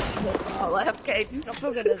rape. Oh, laugh Caden. I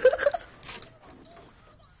feel good.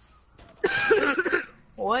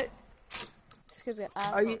 What? This kid's got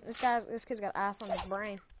ice on, this kid's got ice on his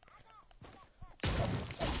brain.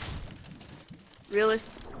 Really?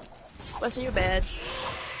 Weston, you're bad.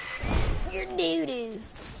 You're doo-doo.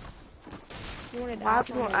 You wanted Why ice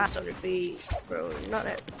do you want ice on your feet, bro? You're not.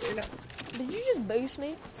 Did you just boost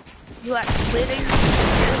me? You like slitting? You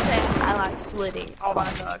gotta say I like slitting. Oh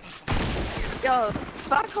my god. Yo,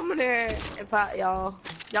 if I come in here and fight y'all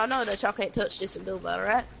know that y'all can't touch this and build battle,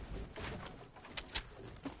 right?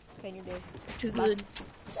 Okay, you're dead. Too good.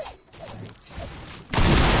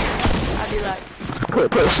 I'd be like,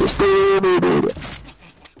 can't touch this dude.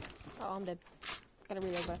 Oh, I'm dead. Gotta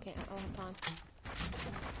reload, but I can't. I don't have time.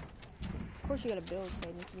 Of course you gotta build,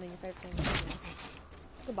 Caden. It's your favorite thing.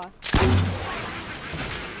 Goodbye.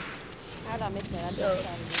 How did I miss that? I just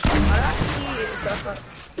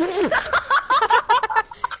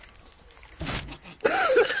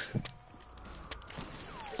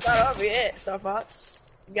It's not over yet, Star Fox.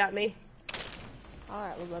 You got me.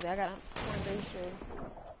 Alright, little buddy. I got a 23 shield.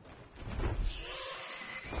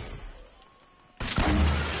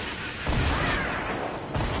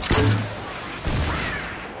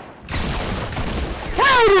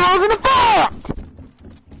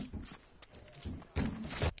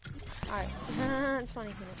 Alright, it's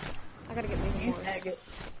funny. I gotta get moving more.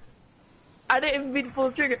 I didn't even mean to pull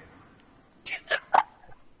the trigger.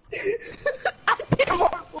 I didn't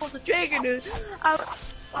want to pull the trigger, dude. I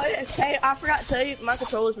forgot to tell you, my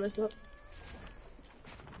controller's messed up.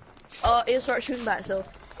 It'll start shooting by itself.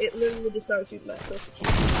 It literally just started shooting by itself.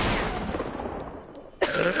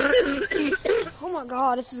 Oh my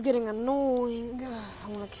god, this is getting annoying. I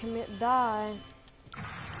wanna die.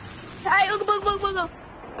 Hey, go.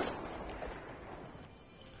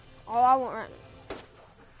 All I want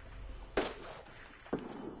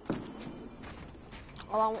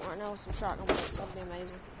right now is some shotgun bullets. That'd be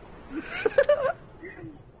amazing.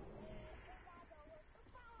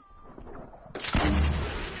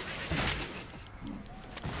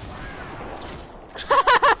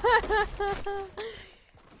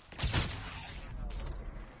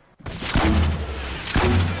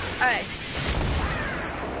 Alright.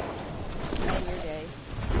 Oh, you're gay.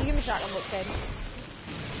 You give me shotgun bullets, Caden.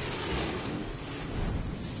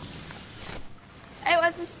 Hey,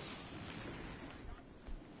 Wesley.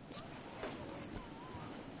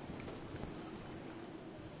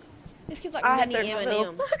 kid's like I mini had 30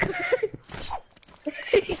 Eminem.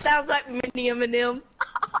 He sounds like mini Eminem.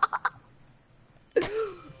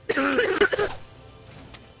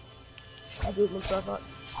 I do it with Starbucks.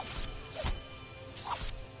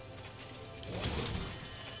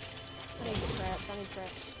 I need to get traps. I need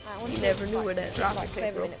traps. Alright, You never knew where that drop like came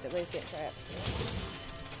 7 from. minutes at least get traps.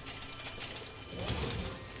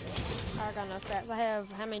 I got enough traps. I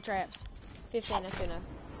have how many traps? 15. That's enough.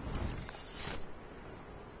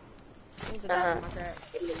 There's a dog in my trap.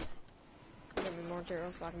 Give me more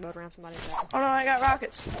material so I can build around somebody's trap. Oh no, I got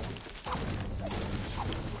rockets.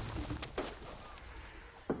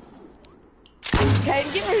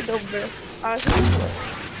 Caden, get rid of there. Honestly,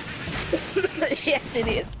 it's yes, it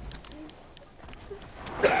is.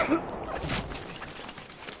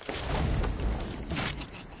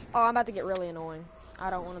 Oh, I'm about to get really annoying. I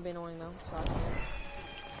don't want to be annoying though, so I can't.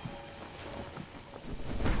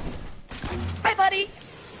 Hi, buddy.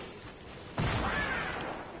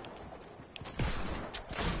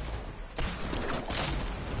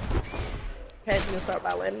 Caden's gonna start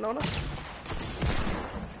by landing on us.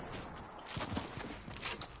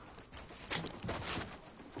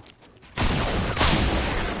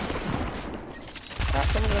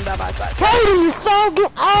 Someone's gonna die by his side. Katie, you so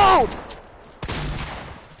get out!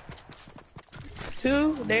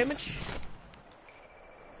 2 damage.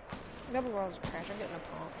 Double rolls are trash. I'm getting a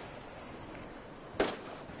pump.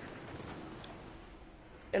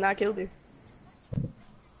 And I killed you.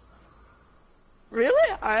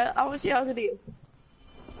 Really? I was younger than you.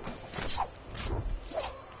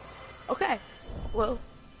 Okay. Well.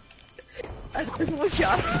 I just one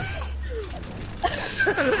shot.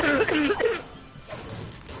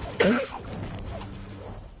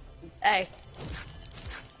 Hey.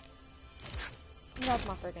 That's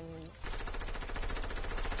my freaking.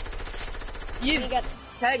 You got.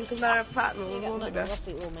 Caden, come out of fighting You with got one nothing guy. to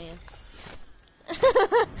feet, little man.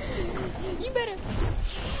 You better.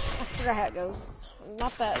 I forgot how it goes.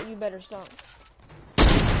 Not that. You better stop.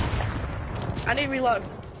 I need to reload.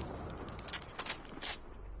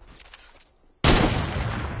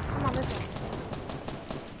 Come on, this one.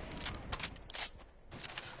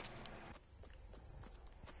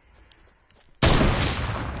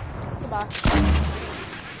 Goodbye.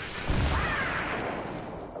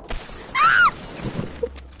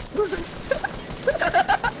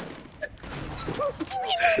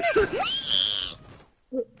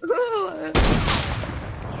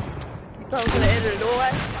 You thought I was gonna enter the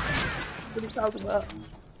doorway? What are you talking about?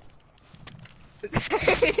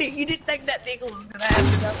 You didn't think that nigga was gonna have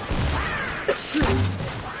to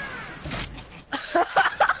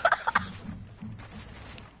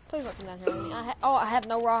Please don't come down here with me. I have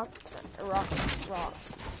no rocks.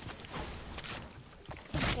 Rocks.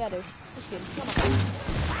 Yeah, I do. Just kidding. Come on.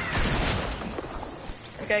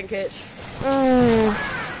 I can't catch.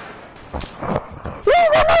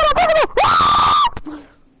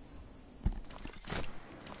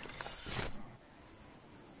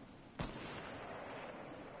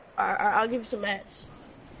 I'll give you some mats.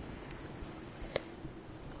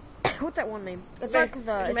 What's that one name? It's Okay, like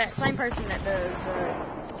it's the same person that does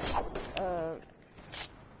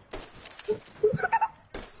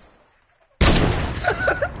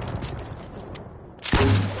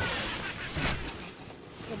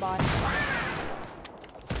goodbye.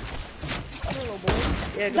 Hey, little boy.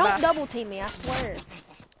 Yeah, goodbye. Don't double team me, I swear.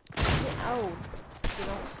 Oh, you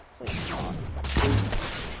don't. Please stop.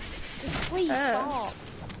 Just please stop.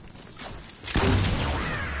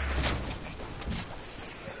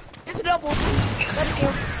 It's a double. Double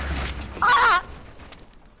kill. Ah!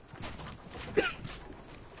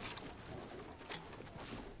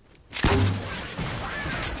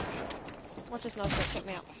 Watch this nose check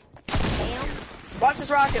me out. Bam. Watch this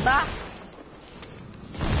rocket, bye.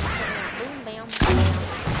 Boom, bam, bam.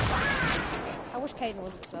 I wish Caden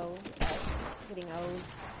wasn't so getting old.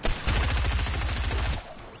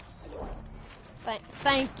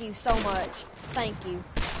 Thank you so much. Thank you.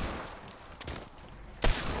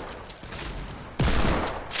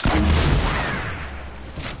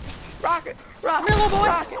 Rocket. Come here, little boy.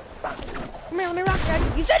 Rocket. Come here, let me rock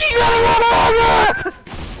you. You said you got to run over!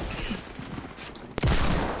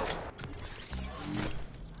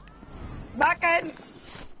 Back in.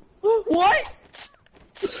 What?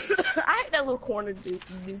 I hate that little corner do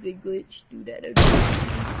big glitch. Do that again.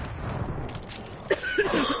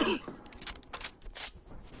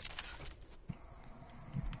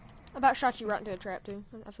 I about shot you right into a trap too.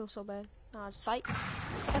 I feel so bad. Sight.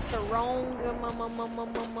 That's the wrong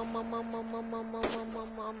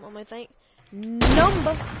I think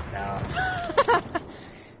number. No.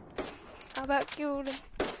 How about killed him?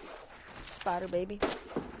 Spider baby.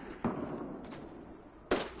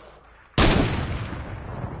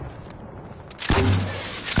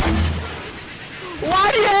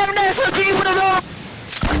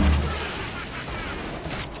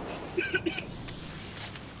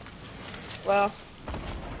 Well.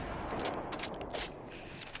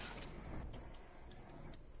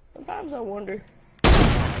 Sometimes I wonder.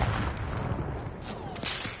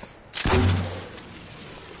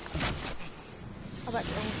 How about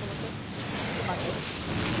you?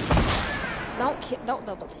 Don't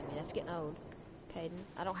double team me. That's getting old, Caden.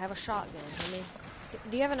 I don't have a shotgun.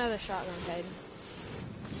 Do you have another shotgun, Caden?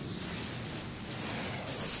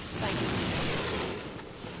 Thank you.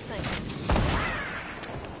 Thank you.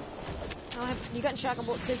 I don't have. You got any shotgun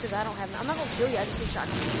bullets too? Because I don't have. I'm not gonna kill you. I just need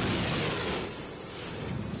shotgun bullets.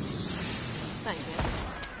 Thanks,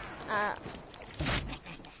 man.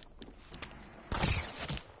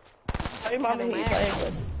 Hey, mommy, you playing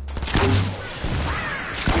this?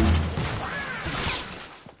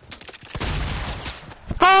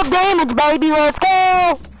 Full damage, baby, let's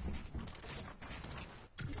go!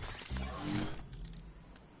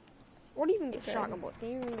 Where do you even get shotgun bullets?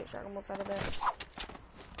 Can you even get shotgun bullets out of that?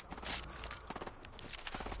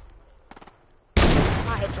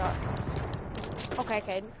 My headshot. Okay,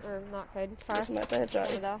 Caden. Or not Caden. Fire. That's my headshot.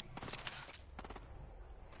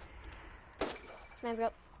 This man's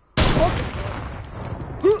got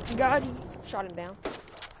 46. God, he shot him down.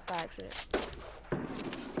 By accident.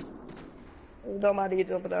 Don't mind you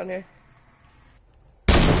jumping down here.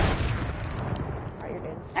 Oh, you're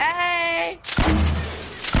dead. Hey!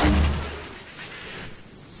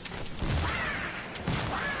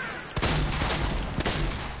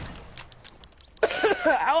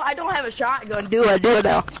 I don't have a shotgun, do I? Do it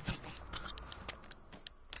now.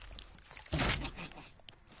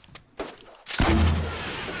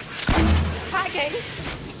 Hi, Katie.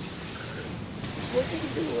 What are you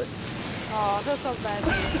doing? Oh, that's so bad.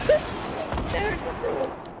 There's my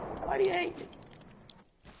feelings. Why do you hate me?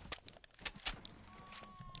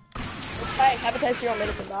 Hey, have a taste of your own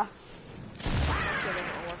medicine, bye. Actually, it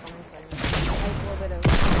doesn't work on this thing. Takes a little bit of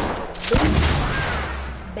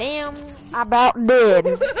bam. I about did.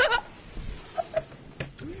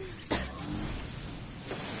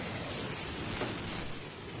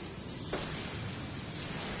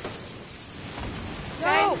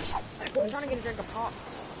 No! I'm trying to get a drink of pop.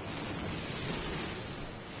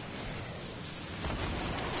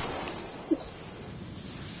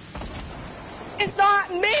 It's not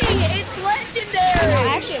me! It's legendary! No,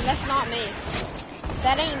 actually, that's not me.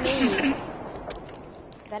 That ain't me.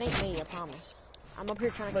 That ain't me, I promise. I'm up here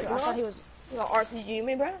trying to kill. I thought he was. You know, RCG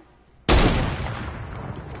me, bro?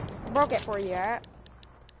 I broke it for you, alright?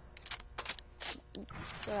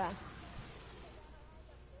 Yeah.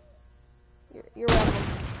 You're welcome.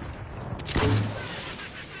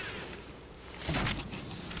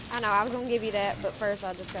 I know, I was gonna give you that, but first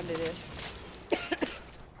I just gotta do this.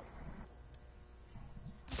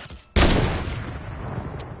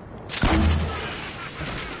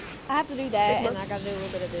 I have to do that, and I gotta do a little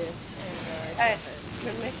bit of this. And, Hey,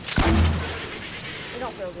 remember me? it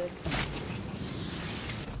don't feel good.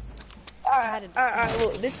 Alright,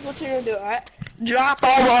 look, this is what you're gonna do, alright? Drop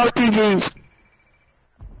all the RPGs.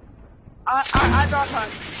 I dropped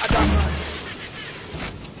mine. I dropped mine.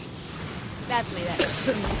 That's me, that's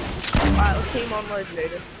me. Alright, let's team on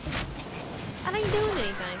legendary. I ain't doing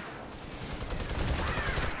anything.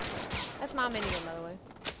 That's my minion, by the way.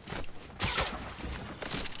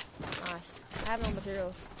 Nice. I have no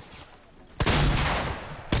materials.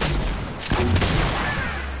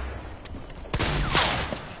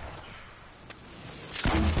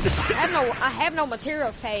 I have no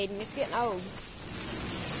materials, Caden. It's getting old.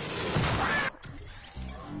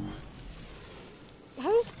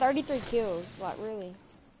 Who's 33 kills? Like, really?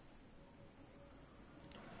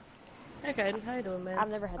 Hey, Caden, how you doing, man? I've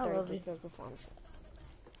never had I love 33 you. kills before.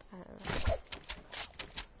 I don't know.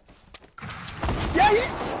 Yeah.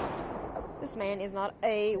 This man is not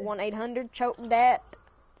a 1-800 choke that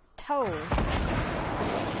toe.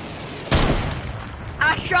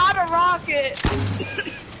 I shot a rocket!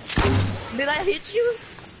 Did I hit you?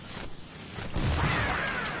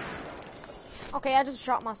 Okay, I just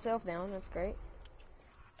shot myself down. That's great.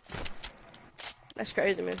 That's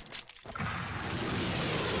crazy, man.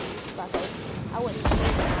 I wouldn't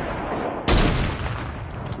believe that.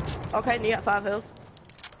 Okay, and you got 5 health.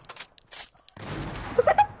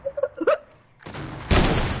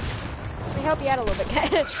 Let me help you out a little bit.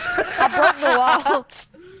 I broke the wall.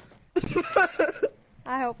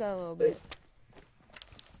 I helped out a little bit.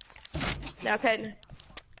 Now, Caden,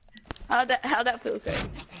 how'd that feel, Caden?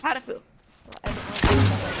 How'd it feel?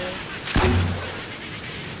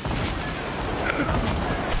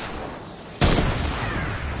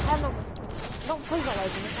 Don't please don't load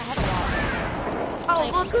me. I have a lot. Oh,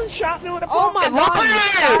 look who shot me with a Oh my pumpkin. god,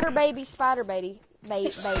 Look at it! spider baby.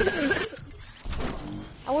 Baby.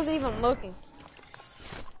 I wasn't even looking.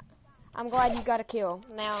 I'm glad you got a kill.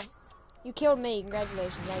 Now, you killed me.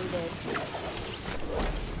 Congratulations. Now you did.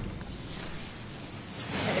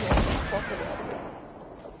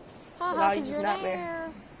 Now Haha, you because just you're not there.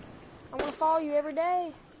 I want to follow you every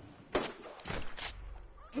day.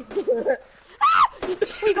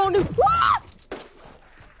 What you gonna do?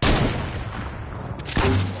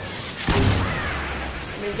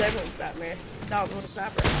 It means everyone's not there. Dog with a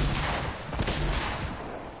sniper.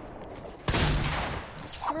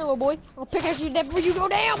 Come here, little boy. I'll pickaxe you to death before you go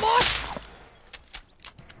down, boy.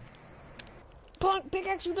 Punk,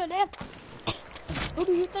 pickaxe you to death. Who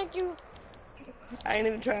do you think you... I ain't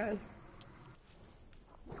even trying.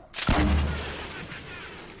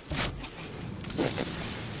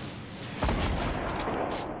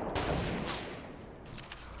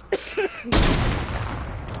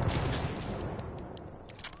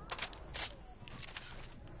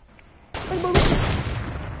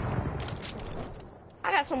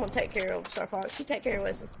 I got someone to take care of Star Fox. You take care of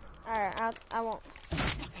Wesley. Alright, I won't.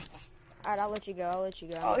 Alright, I'll let you go.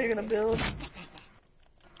 Oh, you're gonna build?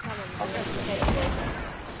 Come on, Okay.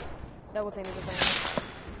 Double team is a thing.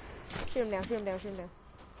 Shoot him down.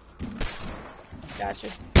 Gotcha.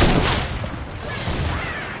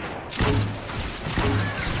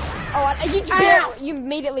 Oh, you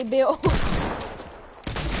immediately built.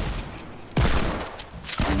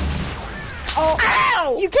 Oh,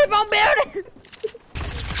 Ow! you keep on building.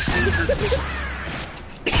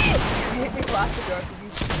 Hit me lots of dark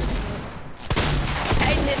abuse.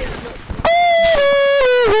 Hey, nigga.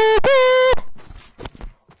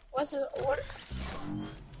 What's the what?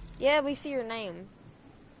 Yeah, we see your name.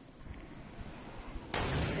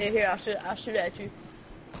 Yeah, here, I'll shoot at you.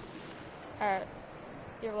 Alright,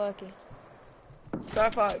 you're lucky.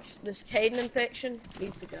 Star Fox, this Caden infection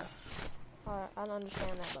needs to go. Alright, I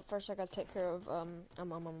understand that, but first I gotta take care of,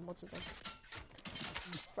 what's his name?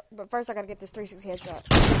 But first I gotta get this 360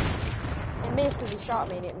 headshot. And missed because he shot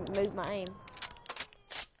me and it moved my aim.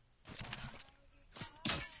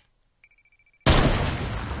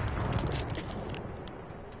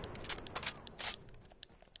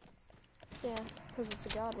 Yeah, because it's a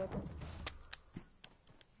god weapon.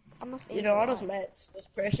 I must You end know, a all those lot. mats, those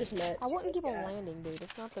precious mats. I wouldn't this keep on guy. landing, dude.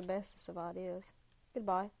 It's not the bestest of ideas.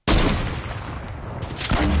 Goodbye.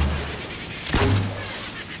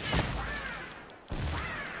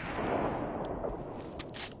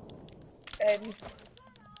 And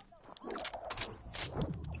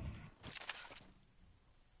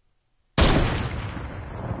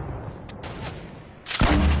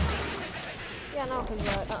Yeah, no, because, it's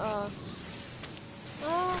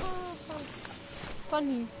fun.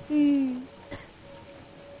 Funny. well,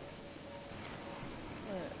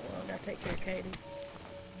 I gotta take care of Caden.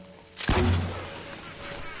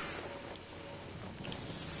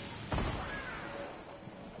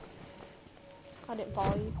 I didn't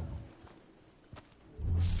follow you.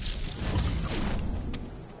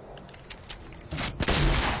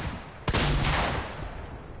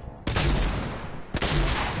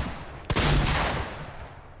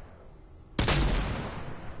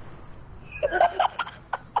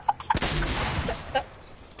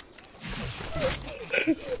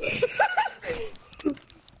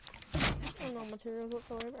 No materials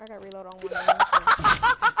whatsoever. I got reload on one.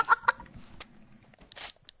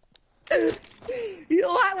 You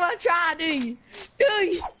don't like what I try, do you? Do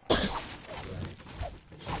you?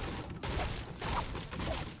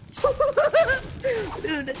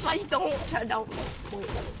 Dude, that's why you don't try, don't.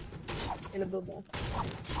 In a building.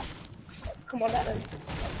 Come on, that.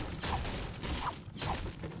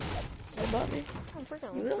 What about me? I'm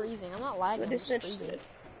freaking You will? freezing. I'm not lagging. I'm What is just this freezing. shit?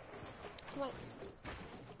 Somebody...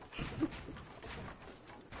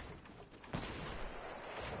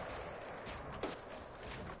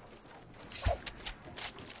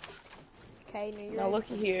 Okay, New Year. Now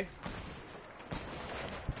looky here.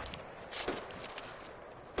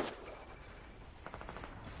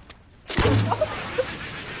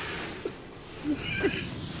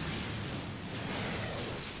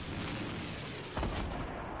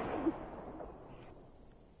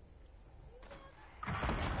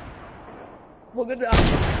 Well, good job.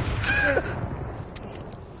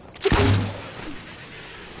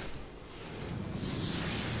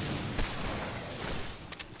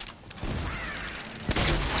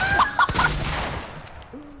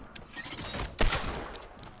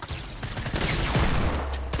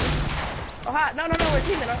 Oh, hi. No, we're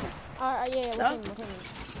teaming up. Yeah, we're No? teaming.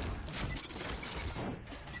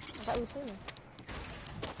 I thought we were teaming.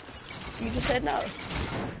 You just said no.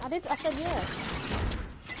 I said yes.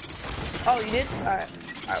 Oh, you did? Alright.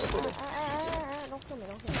 Alright, we'll put it. Don't kill me,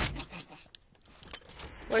 don't kill me.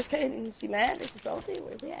 Where's Caden? Is he mad? Is he salty?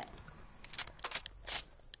 Where's he at?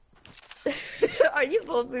 Are you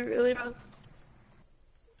both be really wrong?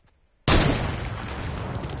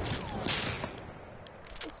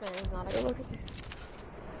 This man is not a Look at you.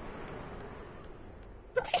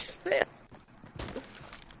 Nice man.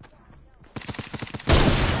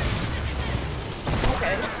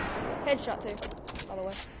 Okay. headshot too, by the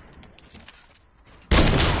way.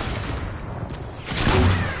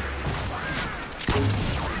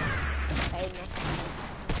 Hey, nice.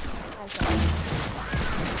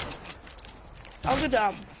 Oh, good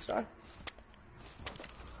job. Sorry.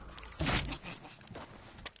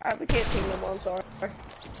 Alright, we can't team no more, I'm sorry.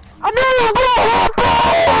 I knew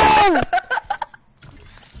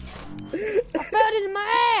I felt it in my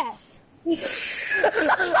ass.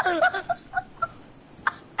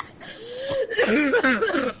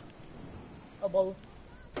 A bowl.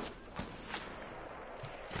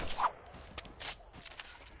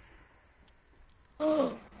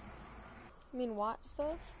 You mean white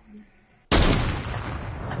stuff? I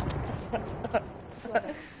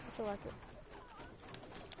feel like it.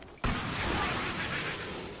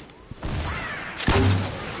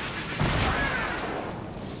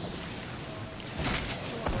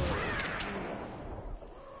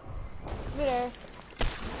 Be there.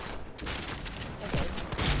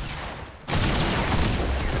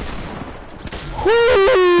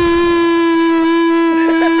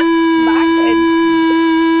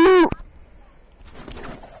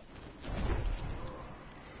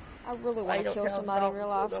 I really want to kill somebody in real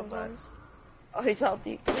life sometimes. Oh, he's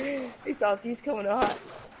salty. He's salty. He's coming out hot.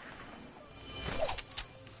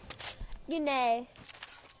 You know.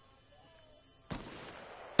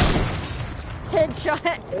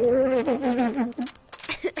 Headshot.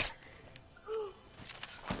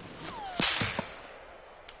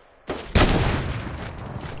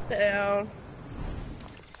 Down.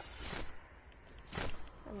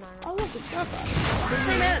 Oh, look, it's Scarpa. The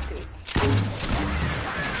same attitude.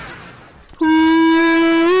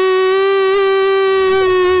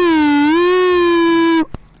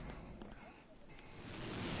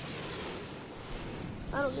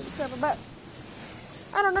 I don't give a crap about.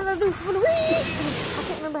 I don't know how to do for the I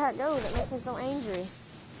can't remember how it goes. It makes me so angry.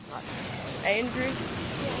 Andrew?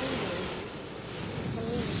 Yeah, angry. So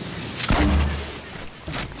mean.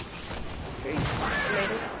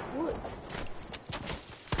 Made it. Wood.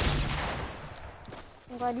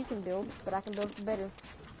 I'm glad you can build, but I can build better.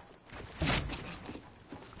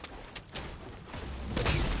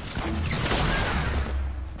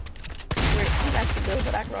 You guys can build,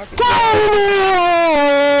 but I can already build.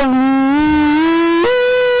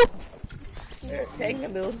 Okay,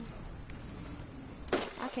 can build.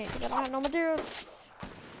 I can't because I don't have no material.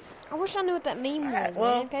 I wish I knew what that meme was,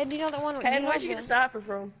 well, man. Okay, do you know that one? Ken, where'd you get a sniper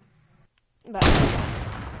from? But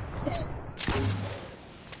Alright,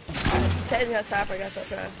 since Ken got a sniper, I gotta start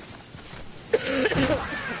trying.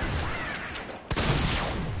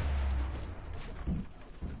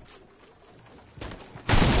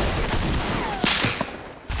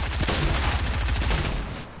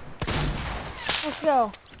 let's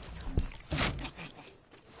go.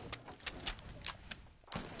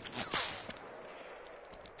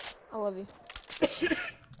 I love you.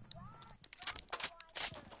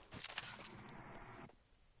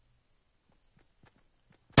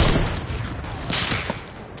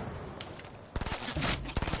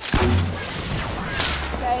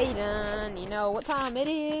 Kaden, you know what time it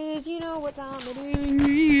is. You know what time it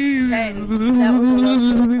is. Hey, that was a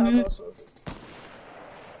low.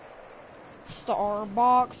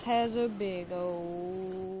 Starbucks has a big old.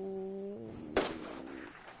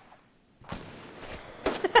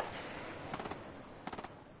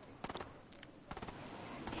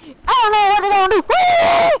 I don't know what they're gonna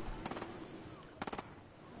do.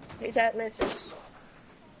 He's at Memphis.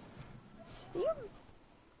 You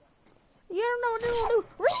don't know what they're gonna do.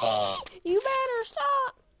 You better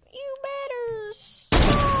stop. You better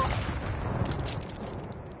stop.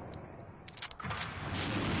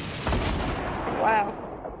 Wow.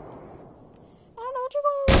 I don't know what you're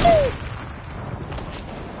gonna do.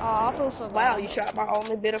 Oh, I feel so bad. Wow, you shot my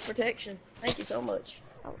only bit of protection. Thank you so much.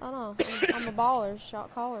 I know. I'm a baller.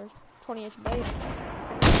 Shot callers. 20-inch baby.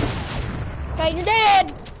 Okay, you're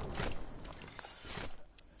dead.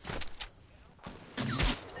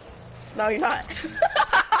 No, you're not.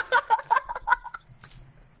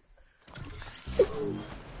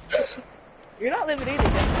 You're not living either.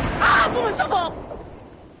 Ah, boy, so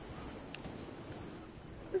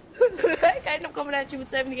I end up coming at you with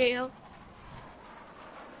 70 health.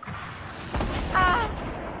 Ah.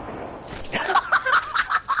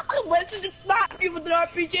 you with an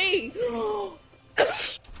RPG.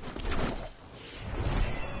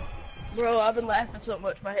 Bro, I've been laughing so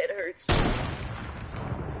much my head hurts.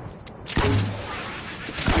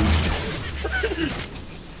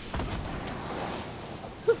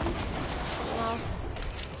 No.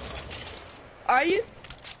 Are you?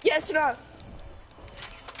 Yes or no?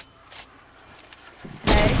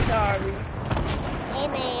 Hey, sorry. Hey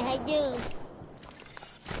man, how you doing?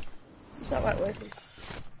 You sound like Wesley.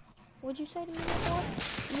 What'd you say to me, boy?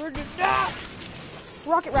 You're just not.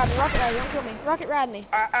 Rocket ride me, don't kill me. Rocket ride me.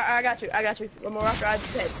 I got you. I'm gonna rock ride the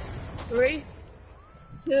head. 3,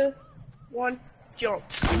 2, 1, jump.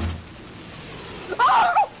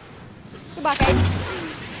 Oh! Goodbye, Kate.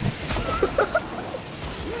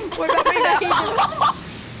 What about me now?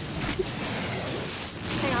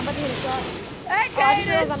 Hang on, I'm about to hit a shot. Hey, Oh, I just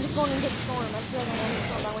realized I'm just going to hit the storm. I just realized I'm going to hit the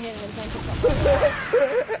storm. I'm going to hit it and then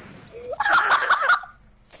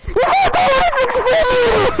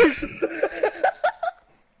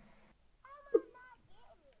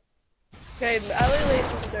Okay, I literally hit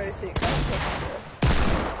you for 36. I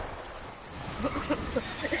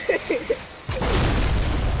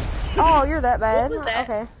don't Oh, you're that bad. What was that?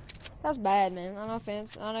 Okay. That's bad, man. No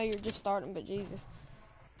offense. I know you're just starting, but Jesus.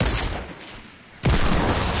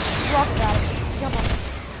 Rocket got it. Jump on it.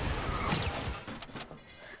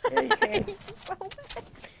 Yeah, you can. He's just so bad.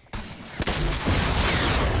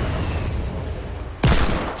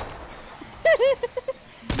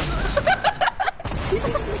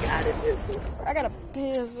 I gotta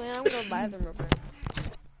piss, man. I'm going to the bathroom real quick.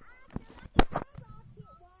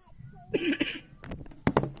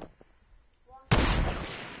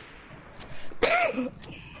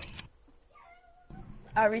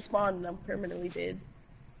 I respawned and I'm permanently dead.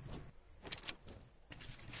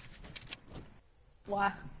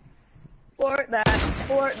 Why? Fortnite,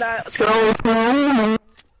 let's go.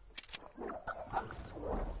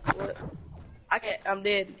 What? I can't, I'm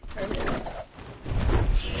dead. Permanently.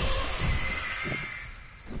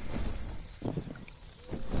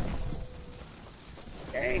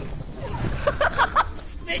 Dang.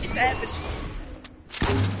 Make it happen.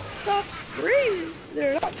 Stop breathing.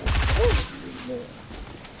 They're not.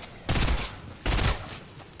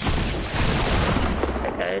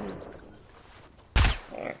 Okay.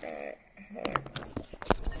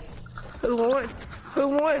 Who won?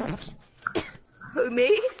 Who,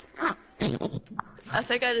 me? I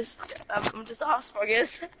think I'm just awesome, I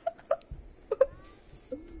guess.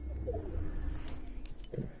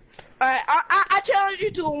 Alright, I challenge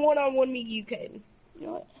you to a one-on-one me, you, Caden. You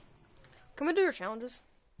know what? Can we do your challenges?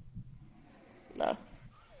 No.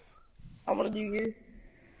 I'm gonna do you.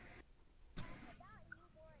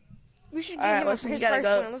 We should get Alright, him his listen, you first gotta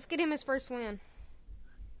go. win. Let's get him his first win.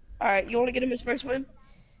 Alright, you wanna get him his first win?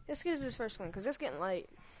 Let's get his first win, because it's getting late.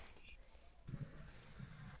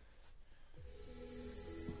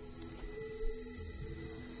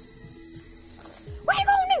 What you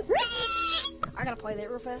gonna do? I gotta play that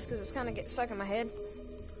real fast, because it's kind of getting stuck in my head.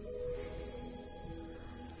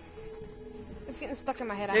 It's getting stuck in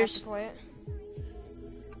my head. I have to play it.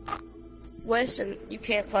 Weston, you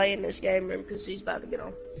can't play in this game room because he's about to get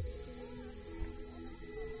on.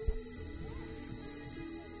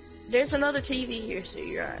 There's another TV here, so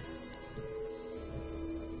you're right.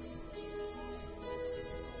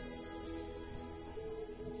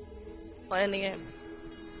 Playing the game.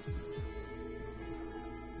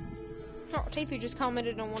 Oh, Tifu just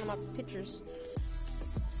commented on one of my pictures.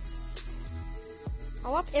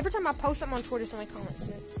 Every time I post something on Twitter, somebody comments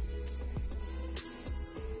it.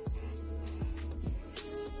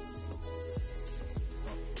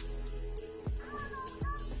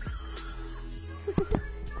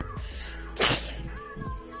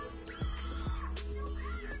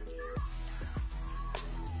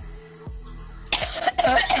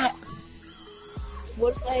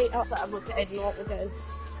 What if they outside with Cade and not with Cade?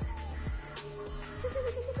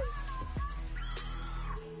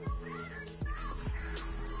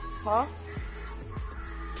 Huh?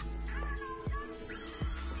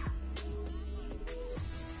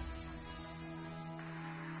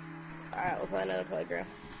 Alright, we'll play another playground.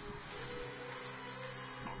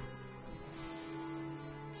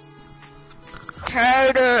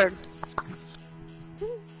 Caden!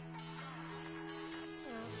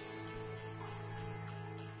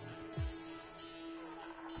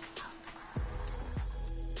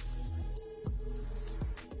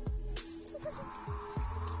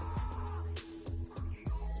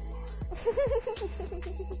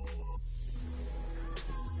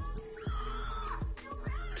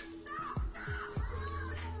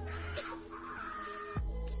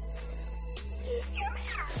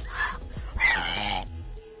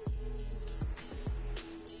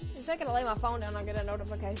 second I lay my phone down, I get a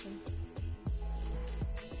notification.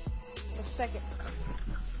 The second.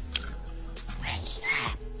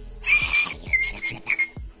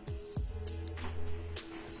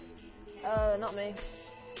 Not me.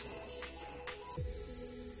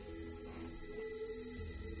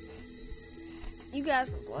 You guys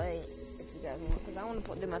can play if you guys want, because I want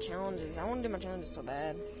to do my challenges. I want to do my challenges so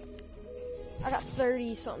bad. I got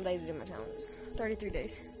 30-something days to do my challenges. 33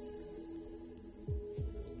 days.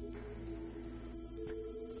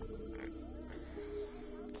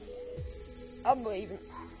 I believe it.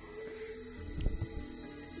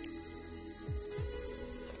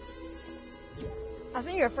 I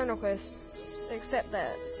sent you a friend request. Accept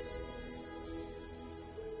that.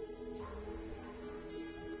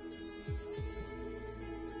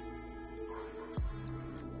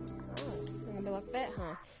 Oh, I'm gonna be like that,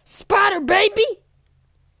 huh? Spider baby!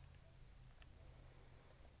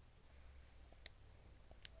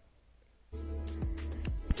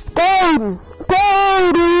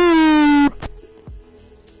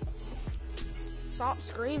 Stop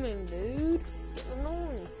screaming, dude. It's getting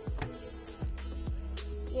annoying.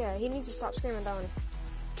 Yeah, he needs to stop screaming, don't he?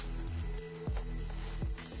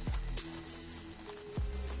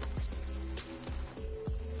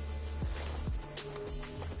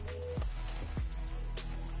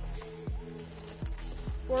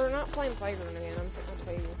 We're not playing Playground again, I'm gonna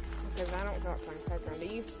tell you. Because I don't feel like playing Playground. Do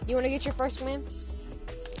you? You wanna get your first win?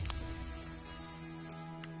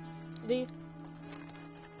 Do you?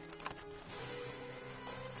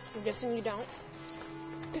 I'm guessing you don't.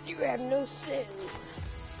 Because you have no sense.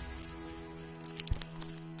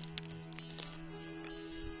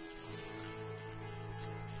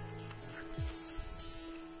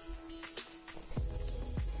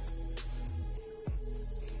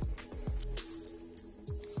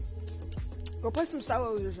 Go play some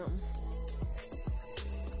solos or something.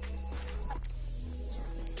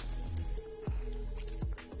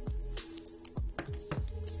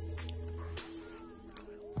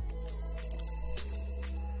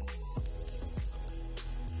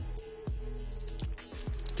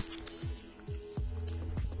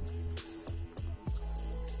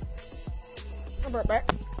 I'm right back.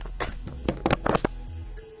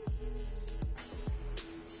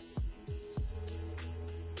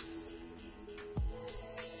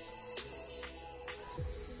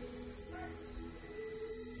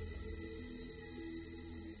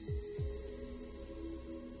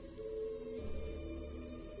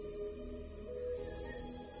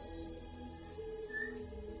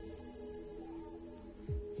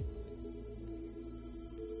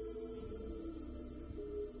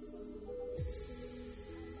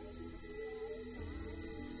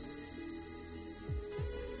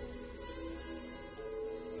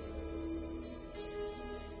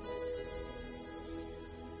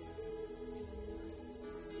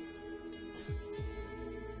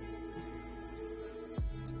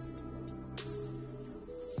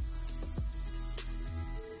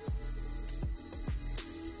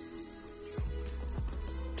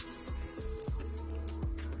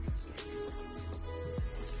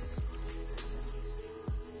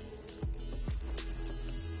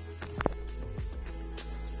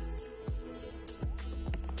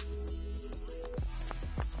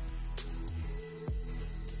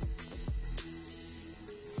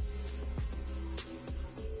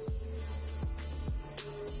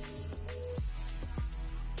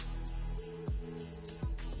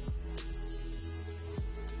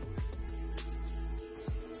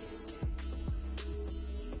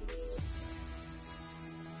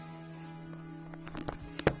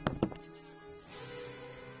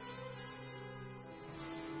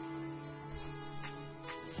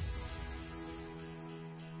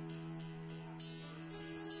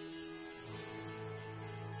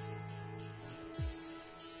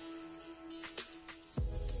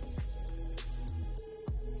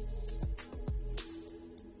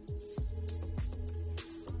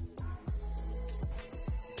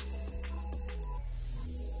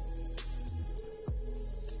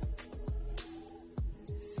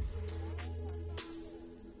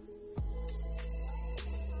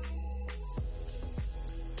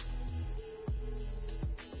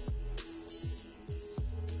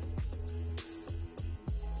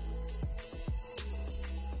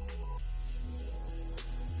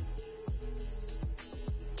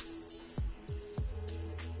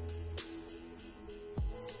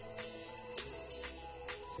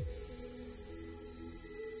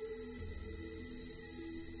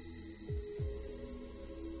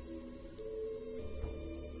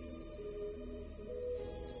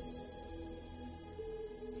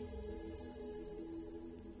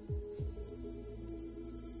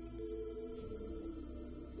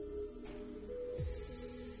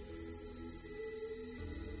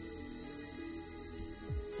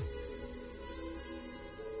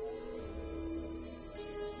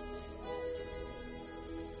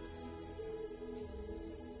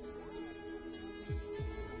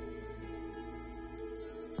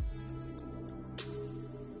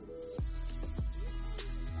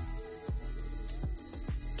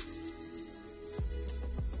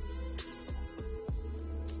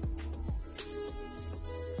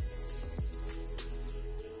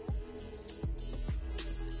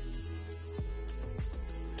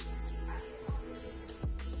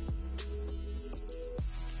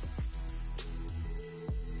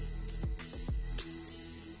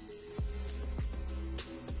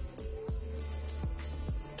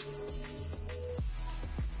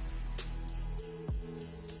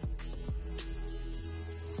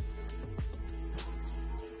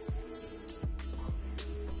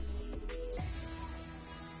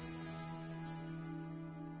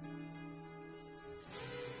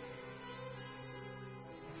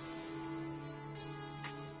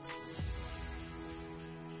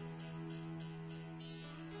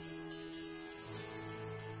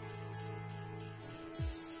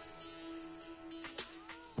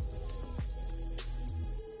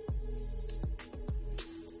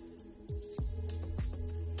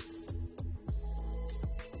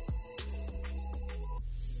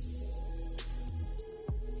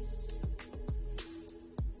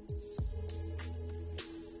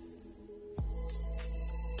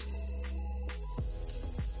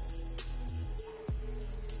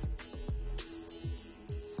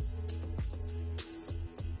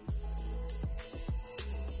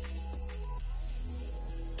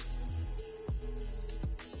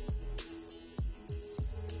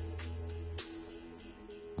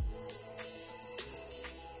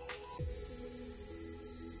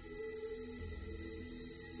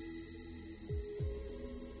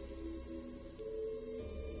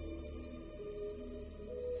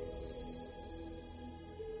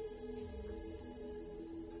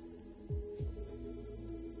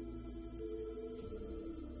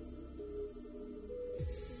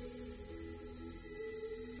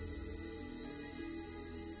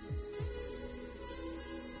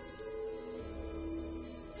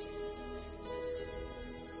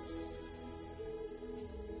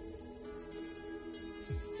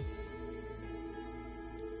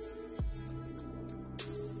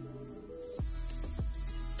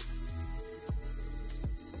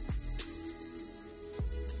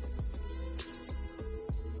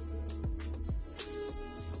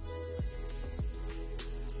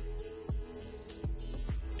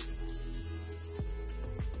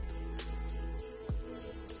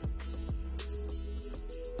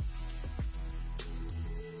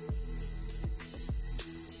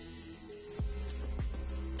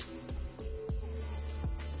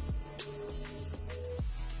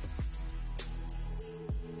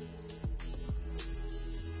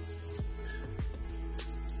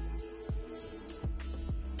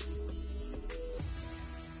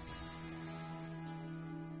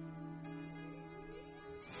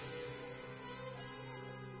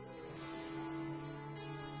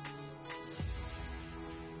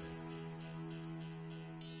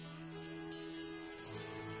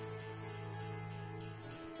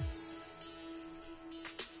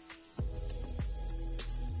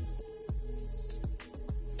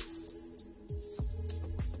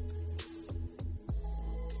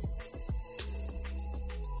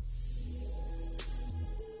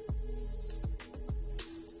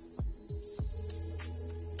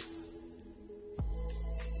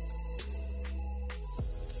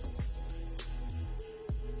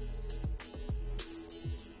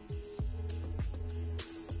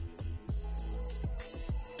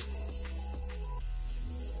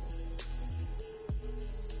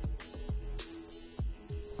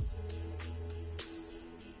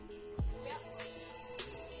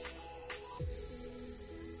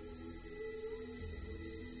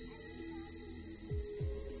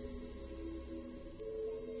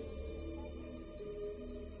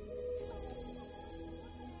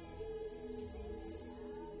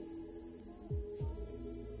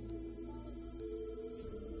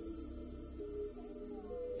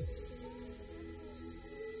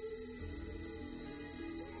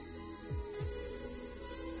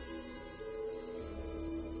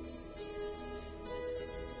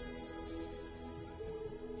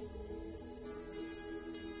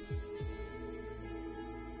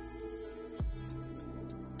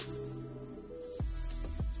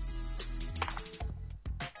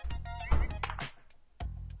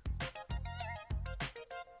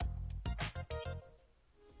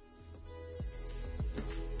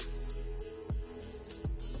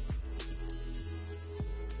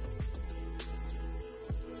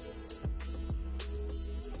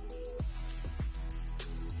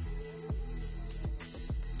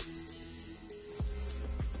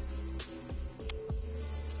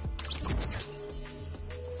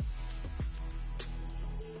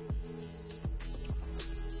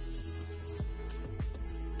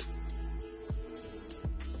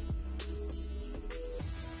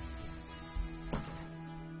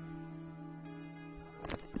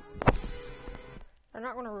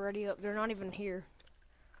 not gonna ready up. They're not even here.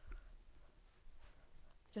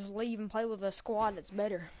 Just leave and play with a squad that's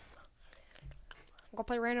better. Go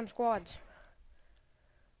play random squads.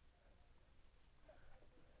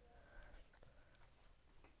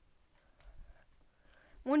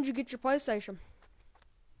 When did you get your PlayStation?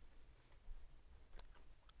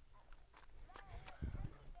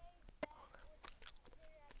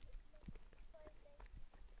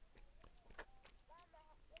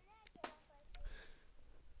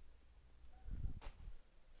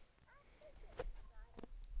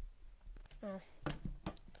 Oh.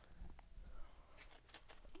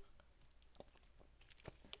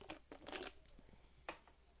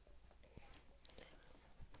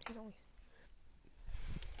 He's only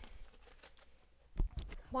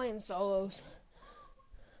playing solos.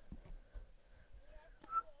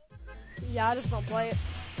 Yeah, I just don't play it.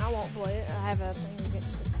 I won't play it. I have a thing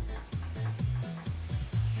against it.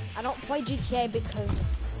 I don't play GTA because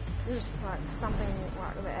there's like something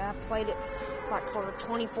like that. I played it like for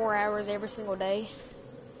 24 hours every single day.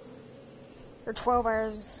 Or 12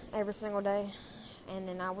 hours every single day. And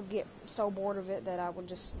then I would get so bored of it that I would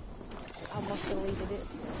just almost deleted it.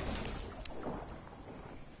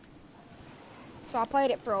 So I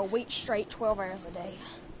played it for a week straight, 12 hours a day.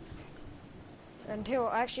 Until,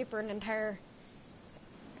 actually for an entire,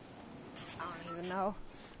 I don't even know.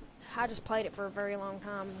 I just played it for a very long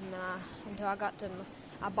time, and until I got to,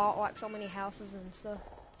 I bought like so many houses and stuff.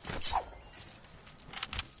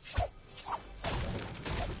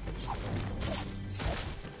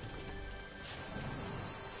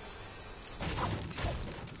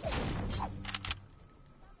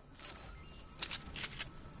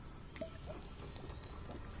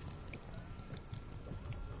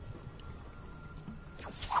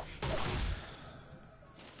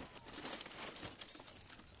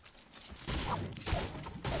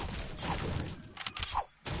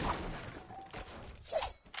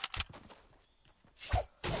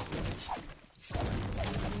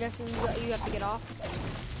 I'm guessing you have to get off.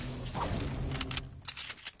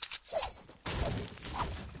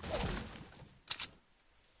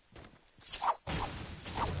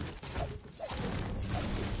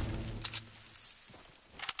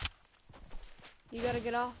 You gotta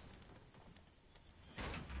get off.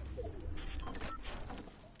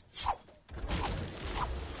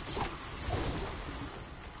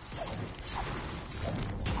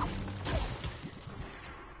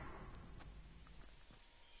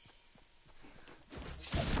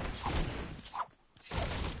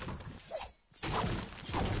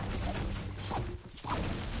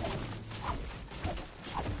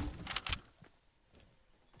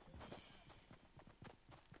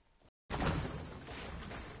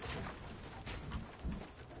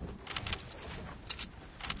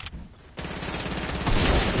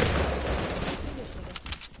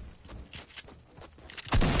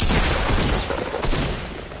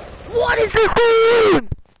 What is this game?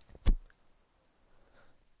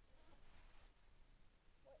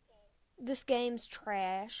 This game's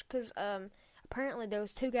trash, cause apparently there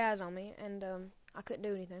was 2 guys on me, and I couldn't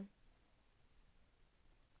do anything.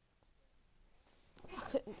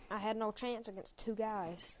 I had no chance against 2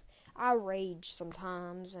 guys. I rage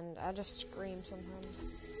sometimes, and I just scream sometimes.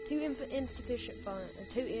 Too insufficient fun,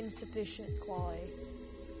 too insufficient quality.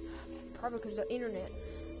 Probably because of the internet.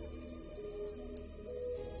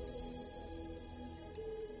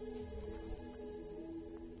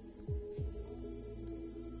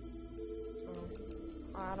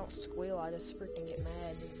 I don't squeal, I just freaking get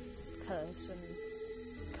mad and cuss and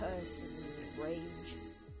rage.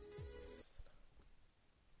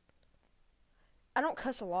 I don't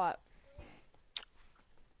cuss a lot.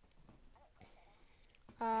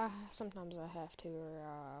 Sometimes I have to,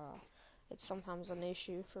 or it's sometimes an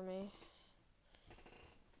issue for me.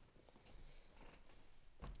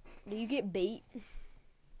 Do you get beat?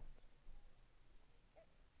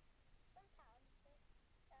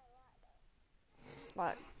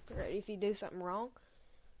 Like, if you do something wrong?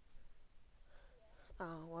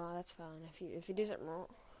 Oh, well, that's fine. If you do something wrong.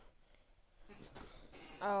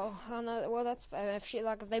 Oh, no, well, that's fine. If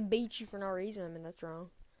they beat you for no reason, I mean, that's wrong.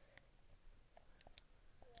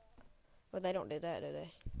 But they don't do that, do they?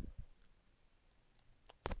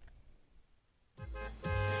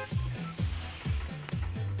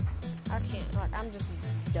 I can't, like, I'm just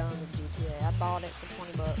done with GTA. I bought it for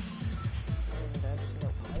 20 bucks. And I just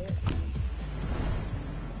don't play it.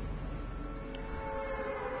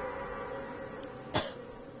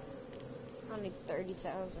 I need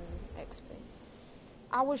 30,000 XP.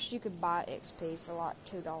 I wish you could buy XP for like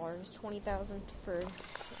 $2. 20,000 for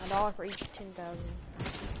 $1 for each 10,000.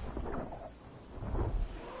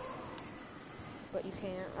 but you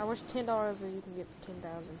can't. I wish $10 is you can get for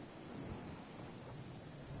 10,000.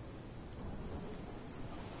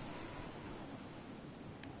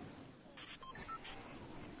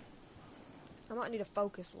 I might need to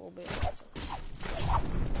focus a little bit.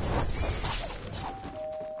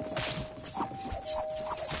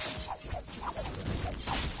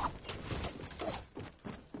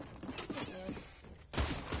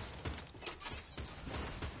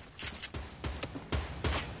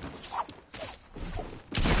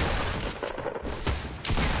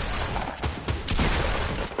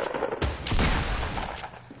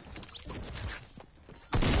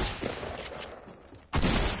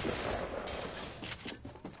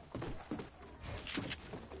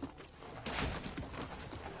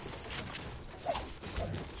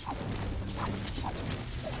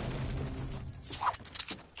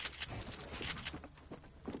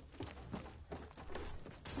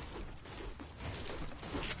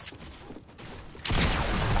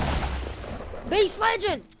 Beast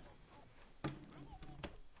Legend!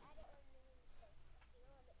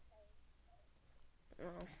 No,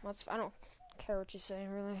 I don't care what you say,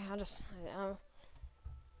 really.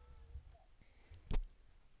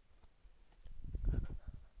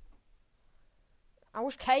 I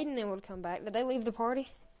wish Caden then would come back. Did they leave the party?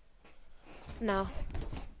 No.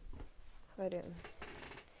 They didn't.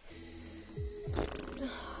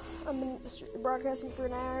 I've been broadcasting for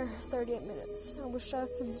an hour, 38 minutes. I wish I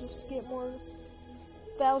could just get more.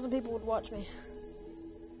 1,000 people would watch me.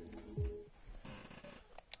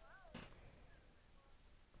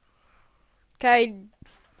 Okay,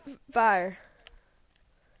 fire.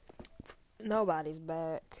 Nobody's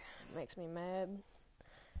back. Makes me mad.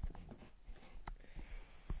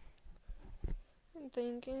 I'm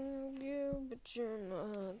thinking of you, but you're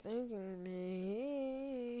not thinking of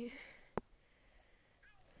me.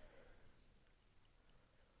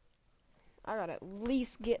 I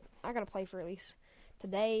gotta play for at least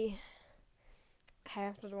today,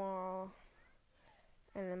 half of tomorrow,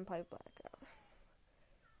 and then play Blackout.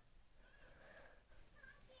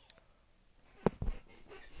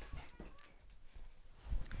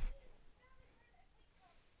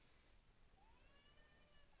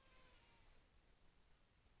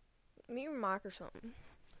 Mute your mic or something,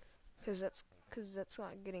 cause that's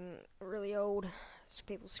like getting really old. It's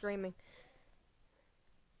people screaming.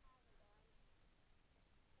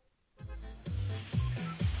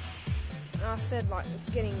 And I said like it's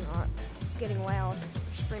getting loud. You're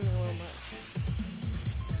screaming a little much.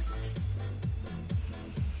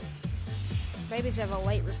 Babies have a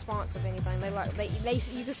late response of anything.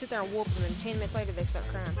 You can sit there and whoop them, and 10 minutes later they start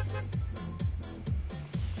crying.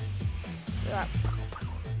 They're like,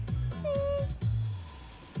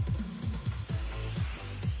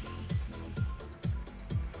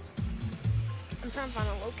 I'm trying to find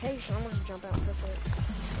a location. I'm gonna jump out for a sec.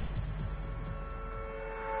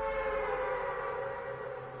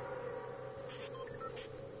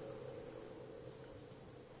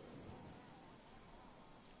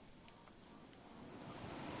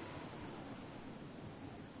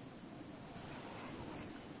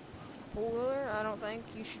 Four-wheeler, I don't think.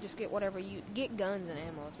 You should just get whatever you get. Guns and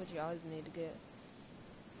ammo. That's what you always need to get.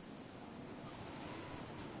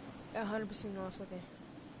 100% honest with you.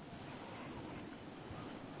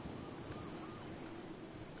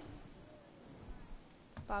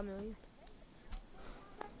 $5 million.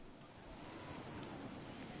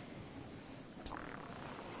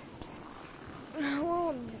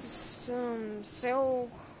 Well, sell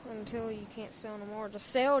until you can't sell no more. Just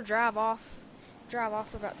sell, drive off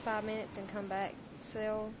for about 5 minutes, and come back.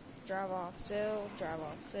 Sell, drive off, sell, drive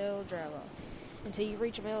off, sell, drive off, until you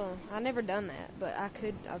reach a million. I never done that, but I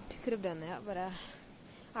could have done that, but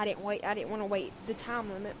I didn't wait. I didn't want to wait the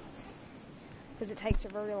time limit because it takes a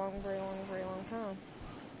very long time.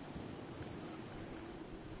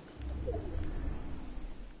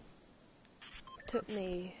 It took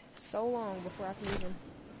me so long before I could even.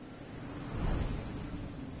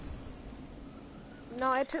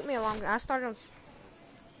 No, it took me a long. I started on.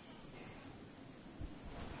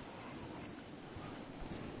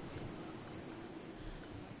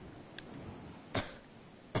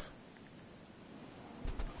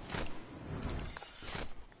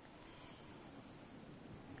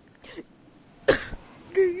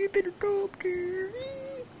 You better stop, Gary.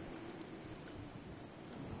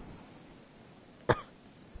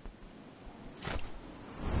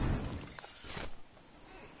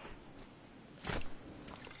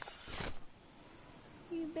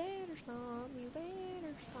 You better stop. You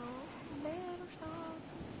better stop. You better stop.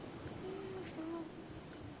 You better stop.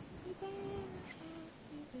 You better stop.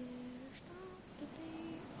 You better stop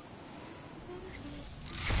today. You better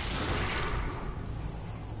stop.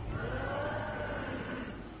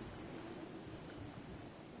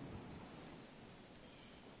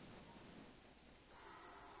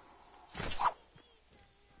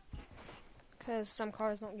 Because some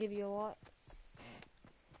cars don't give you a lot.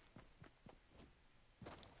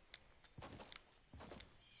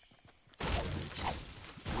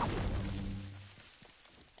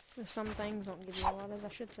 Or some things don't give you a lot, as I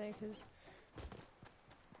should say, because...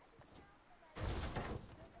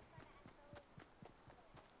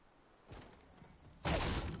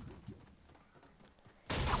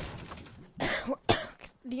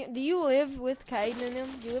 do you live with Caden and them?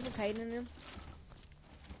 Do you live with Caden and them?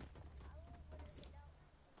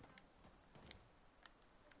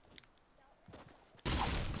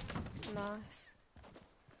 Nice.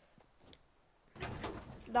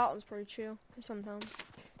 Dalton's pretty chill sometimes,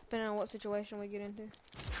 depending on what situation we get into.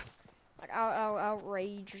 Like I'll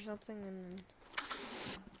rage or something, and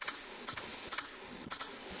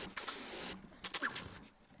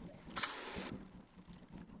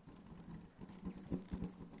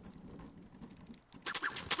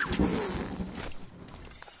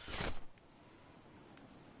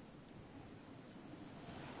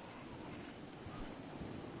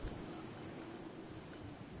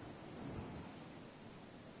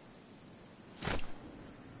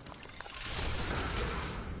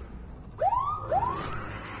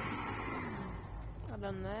I've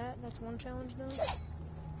done that. That's one challenge done.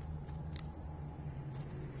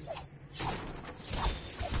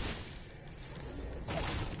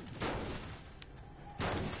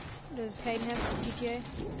 Does Caden have GTA?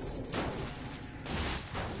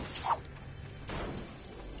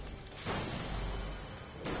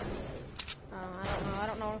 I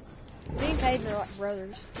don't know. Me and Caden are like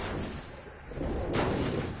brothers.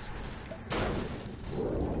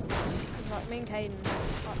 It's like me and Caden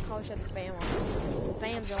call each other family.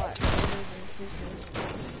 Fams are like brothers and sisters.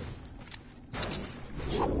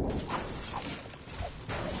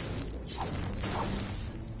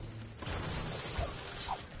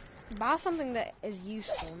 Buy something that is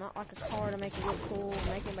useful, not like a car to make you look cool and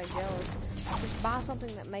make anybody jealous. Just buy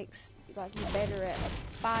something that makes like you better at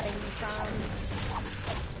fighting crime,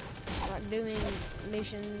 like doing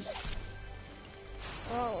missions.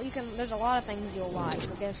 Well, you can. There's a lot of things you'll like,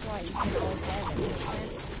 but guess what? You can't always have it. You know what I'm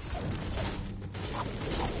saying?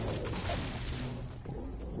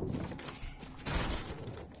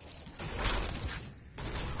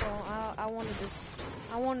 Well,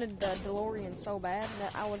 I wanted the DeLorean so bad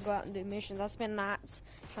that I would go out and do missions. I spend nights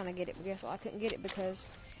trying to get it, but guess what? I couldn't get it because,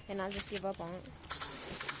 and I just give up on it.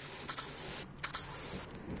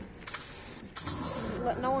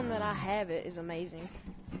 Knowing that I have it is amazing,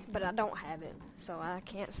 but I don't have it, so I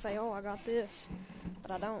can't say, oh, I got this,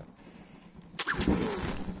 but I don't.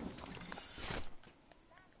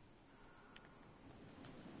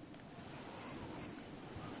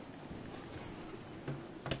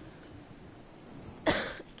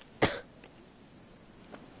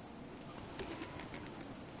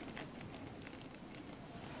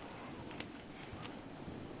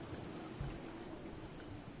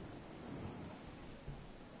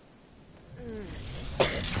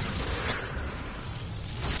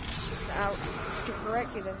 To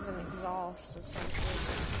correct it as an exhaust of some sort.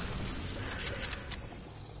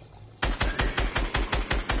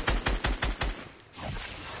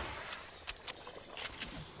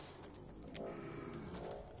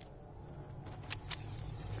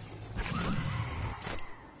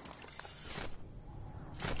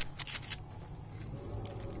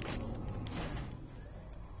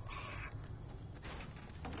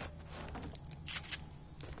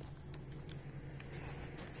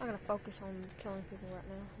 I'm gonna focus on killing people right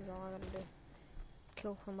now, is all I gotta do.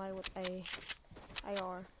 Kill somebody with a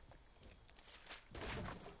AR.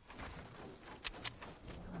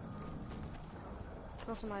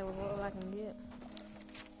 Kill somebody with what I can get.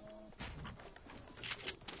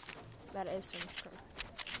 That is some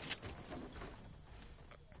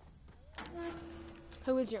crap.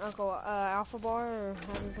 Who is your uncle? Alpha Bar, or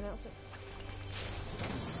how do you pronounce it?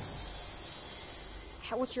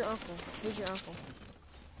 What's your uncle? Who's your uncle?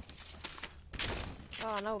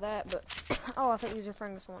 Oh, I know that, but... oh, I thought you was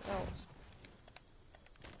referring to someone else.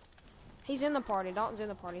 He's in the party. Dalton's in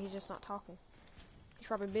the party. He's just not talking. He's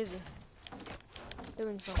probably busy.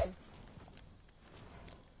 Doing something.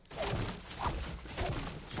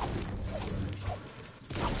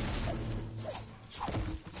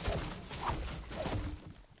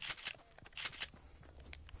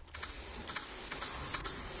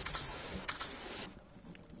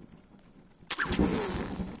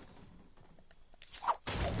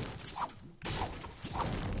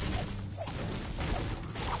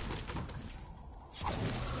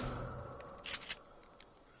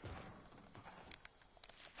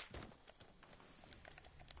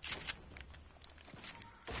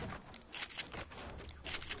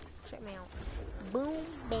 boom,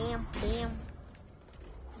 bam, bam.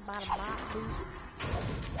 Bada bop, boom.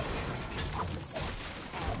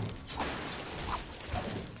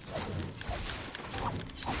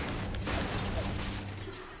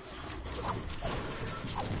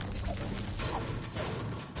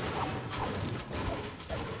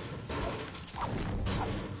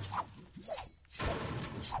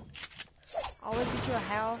 Always get you a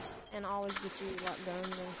house, and always get you like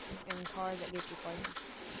guns and cars that get you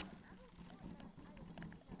places.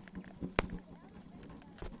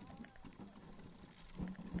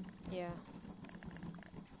 Yeah.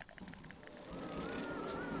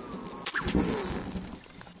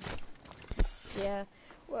 Yeah.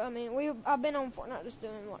 Well, I mean, I've been on Fortnite just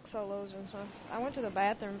doing like solos and stuff. I went to the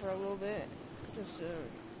bathroom for a little bit, just to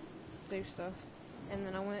do stuff, and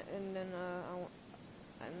then I went, and then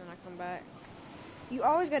and then I come back. You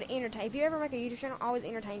always got to entertain. If you ever make a YouTube channel, always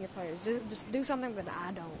entertain your players. Just do something that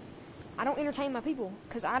I don't. I don't entertain my people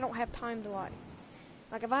because I don't have time to like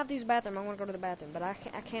if I have to use the bathroom, I want to go to the bathroom, but I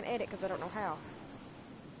can't edit because I don't know how.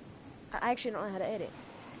 I actually don't know how to edit.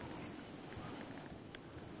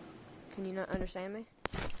 Can you not understand me?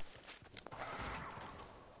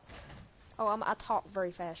 Oh, I talk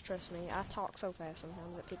very fast, trust me. I talk so fast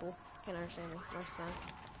sometimes that people can't understand me most of the time.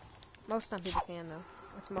 Most of the time people can, though.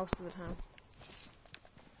 That's most of the time.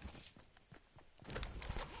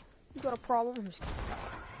 You got a problem? I'm just kidding.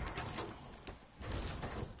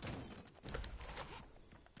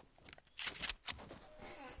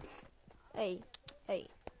 Hey.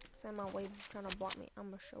 Stand my way trying to block me. I'm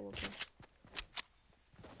gonna show up here.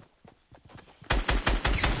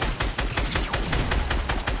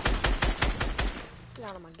 Get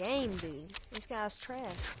out of my game, dude. This guy's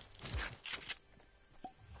trash.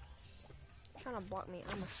 Trying to block me.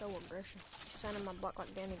 I'm gonna show aggression. Sounding my block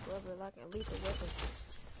like Danny Glover, like a lethal weapon.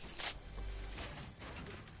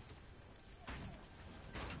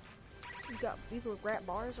 You got rap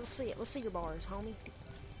bars? Let's see it. Let's see your bars, homie.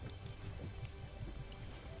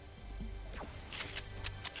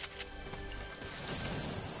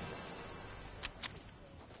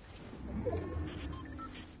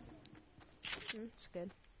 It's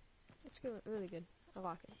good. It's good, really good. I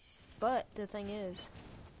like it. But the thing is,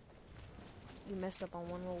 you messed up on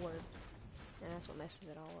one little word, and that's what messes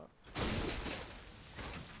it all up.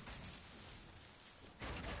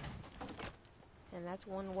 And that's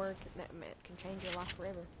one word that can change your life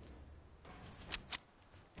forever.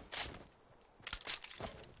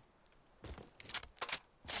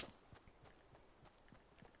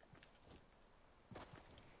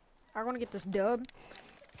 I'm gonna get this dub.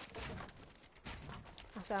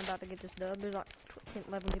 I said I'm about to get this dub. There's like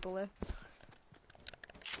 11 people left.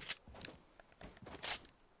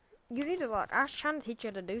 You need to I was trying to teach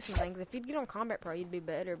you how to do some things. If you'd get on Combat Pro, you'd be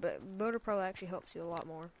better. But Builder Pro actually helps you a lot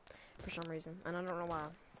more, for some reason. And I don't know why.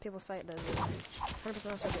 People say it does.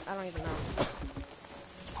 100% I don't even know.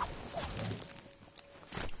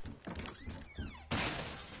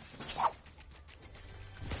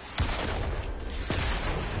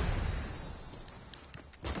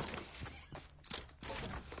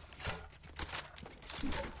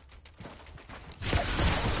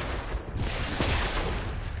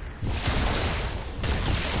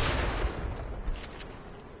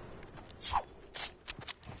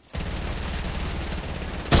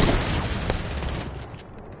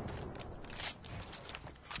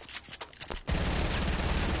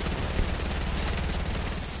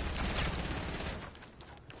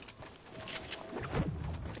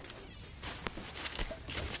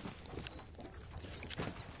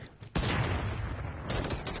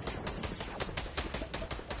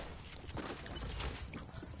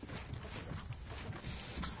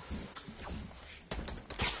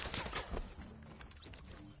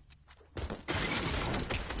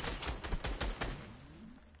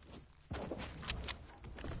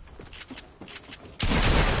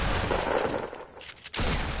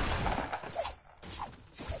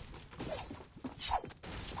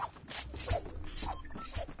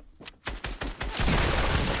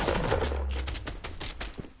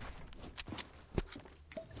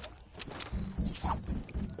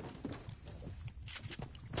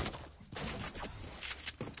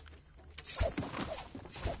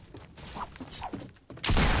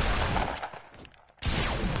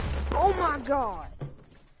 Oh my god!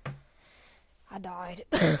 I died.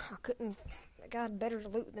 I couldn't. The guy had better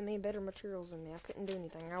loot than me, better materials than me. I couldn't do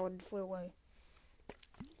anything. I would have flew away.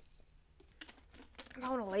 If I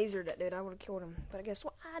would have lasered that dude, I would have killed him. But I guess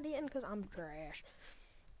what? I didn't, because I'm trash.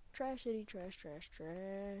 Trash city, trash, trash,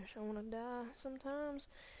 trash. I want to die sometimes.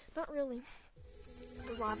 Not really.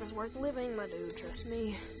 Because life is worth living, my dude. Trust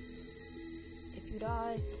me. If you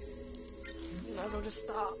die, You might as well just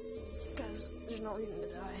stop, because there's no reason to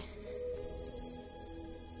die.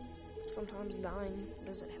 Sometimes dying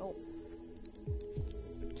doesn't help.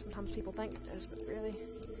 Sometimes people think it does, but really,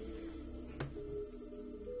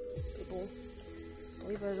 people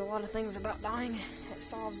believe there's a lot of things about dying that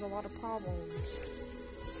solves a lot of problems.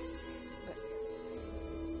 But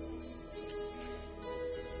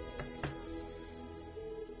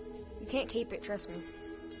you can't keep it, trust me.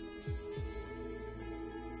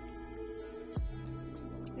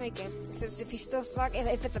 No, you can. If you still like,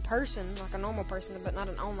 if it's a person, like a normal person, but not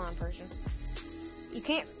an online person, you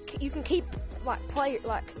can't. You can keep like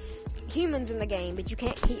humans in the game, but you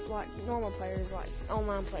can't keep like normal players, like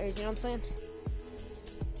online players. You know what I'm saying?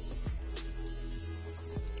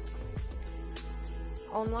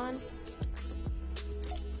 Online,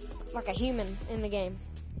 like a human in the game.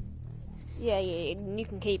 Yeah, you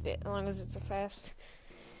can keep it as long as it's a fast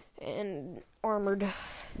and armored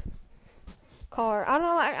car. I don't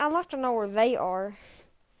know. I'd like to know where they are.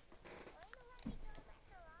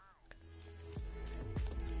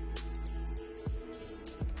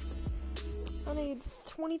 I need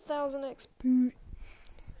 20,000 XP.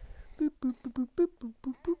 Boop, boop, boop, boop, boop, boop,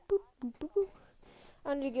 boop, boop, boop, boop, boop.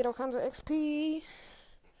 I need to get all kinds of XP.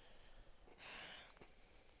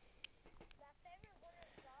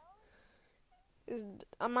 Is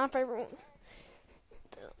my favorite one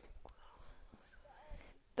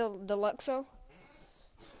the Deluxo?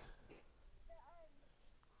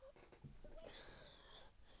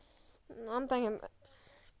 I'm thinking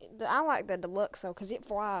I like the Deluxo because it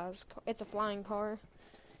flies. It's a flying car.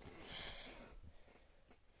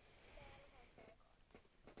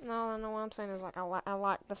 No, what I'm saying is like I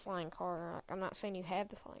like the flying car. Like, I'm not saying you have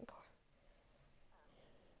the flying car.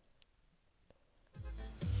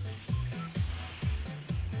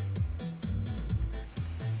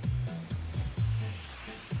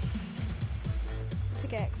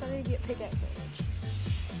 Pickaxe. I need to get pickaxe age.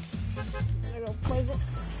 I'm gonna go Pleasant.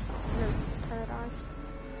 No, Paradise.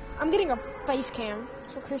 I'm getting a face cam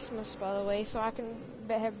for Christmas, by the way, so I can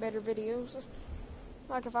have better videos.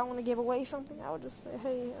 Like if I want to give away something, I would just say,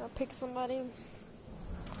 hey, pick somebody.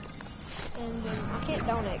 And I can't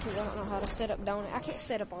donate because I don't know how to set up donate. I can't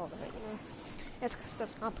set up all of it, you know.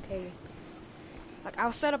 That's complicated. Like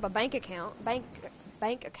I'll set up a bank account,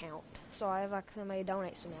 so if like somebody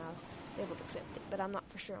donates to me, I'll be able to accept it. But I'm not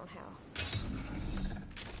for sure on how.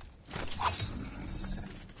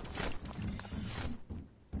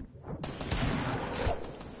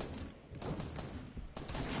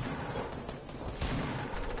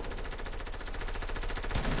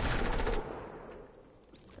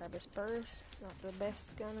 Grab this burst. Not the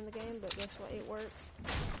best gun in the game, but guess what? It works.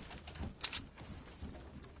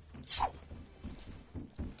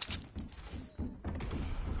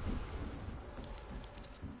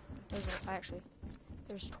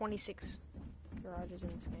 There's 26 garages in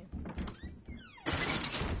this game.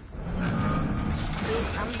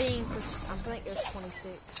 I think there's 26.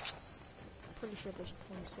 I'm pretty sure there's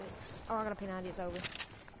 26. Oh, I got a P90, it's over.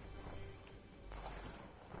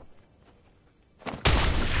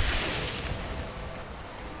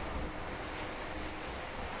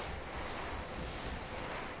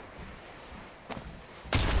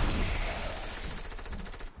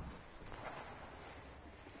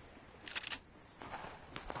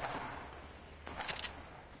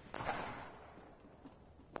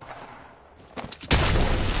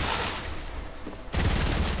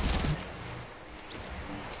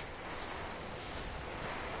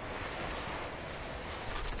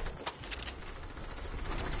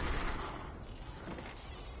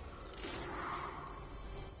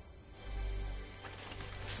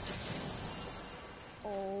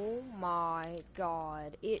 Oh my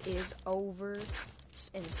god, it is over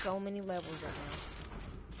in so many levels right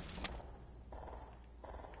now.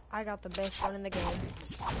 I got the best gun in the game.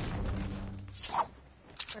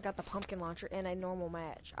 I got the pumpkin launcher in a normal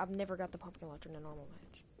match. I've never got the pumpkin launcher in a normal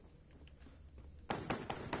match.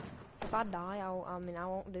 If I die, I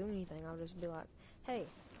won't do anything. I'll just be like, hey,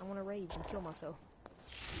 I want to rage and kill myself.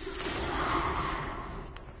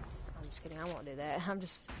 I'm just kidding, I won't do that. I'm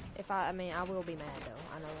just, I will be mad though,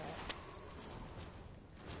 I know that.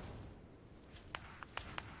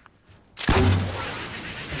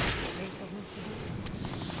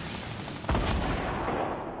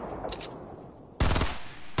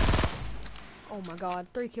 Oh my god,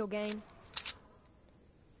 3-kill game.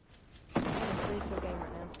 I'm in a 3-kill game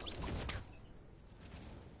right now.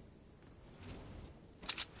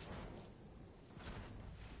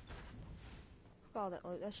 Look at all that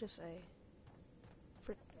loot, that's just a...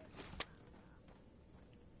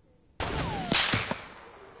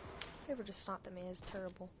 Whoever just stopped at me is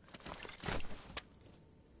terrible.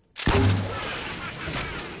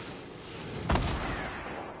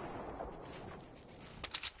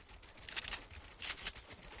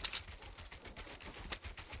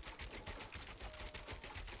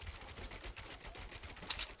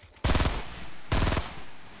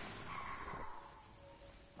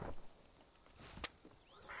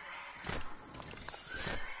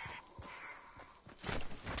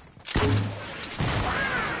 I'm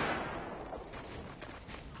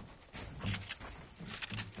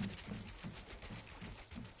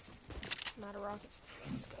out of rockets.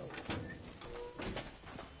 Let's go.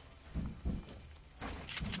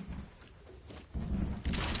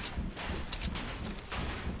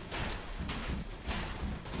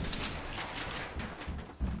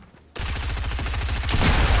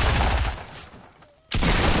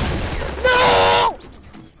 No!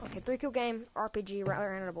 Okay, 3-kill game, RPG,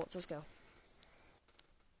 random bullets. Let's go.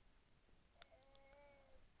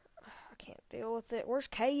 I can't deal with it. Where's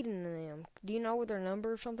Caden and them? Do you know what their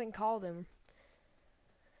number or something? Call them.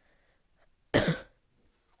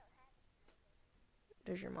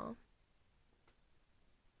 Does your mom?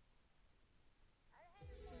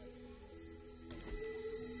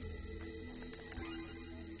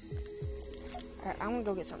 Alright, I'm gonna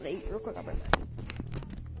go get something to eat real quick. I'll be right back.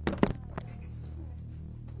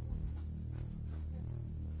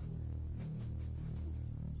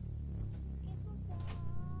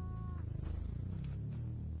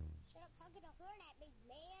 Shut up honking a horn at me,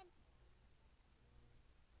 man.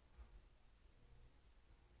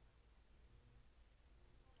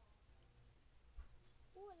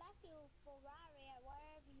 Ooh, I like your Ferrari or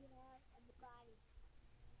whatever you have, a Bugatti.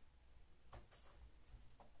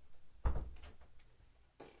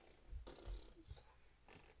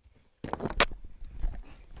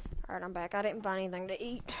 Alright, I'm back. I didn't find anything to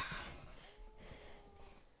eat.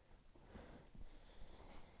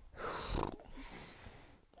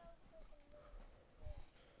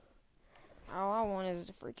 All I want is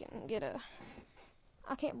to freaking get a...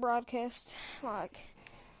 I can't broadcast, like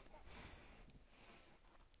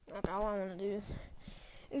all I want to do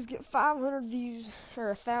is get 500 views, or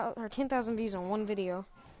 1,000, or 10,000 views on one video.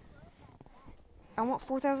 I want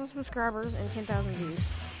 4,000 subscribers and 10,000 views.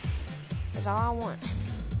 That's all I want.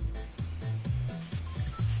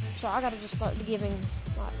 So I gotta just start giving,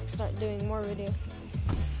 like, start doing more videos.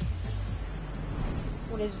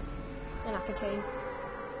 What is it? And I can tell you.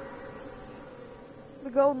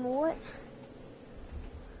 The golden what?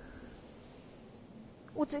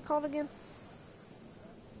 What's it called again?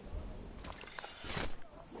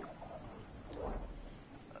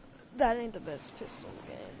 That ain't the best pistol in the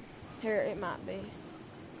game. Here, it might be.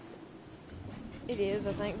 It is,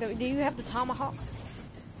 I think. Do you have the tomahawk?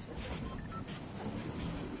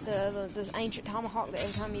 The ancient tomahawk that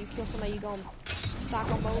every time you kill somebody you go in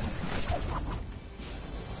psycho mode?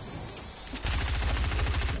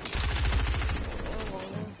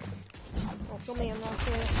 Oh, kill me, I'm not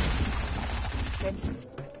sure. Okay.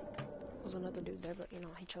 There's another dude there, but you know,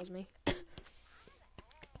 he chose me.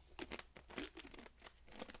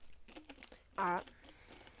 Alright.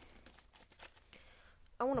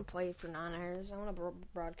 I want to play for 9 hours. I want to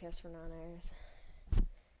broadcast for 9 hours.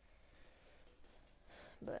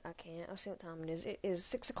 But I can't. I'll see what time it is. It is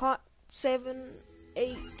 6 o'clock, 7,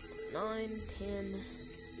 8, 9, 10.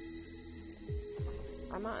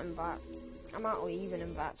 I might leave and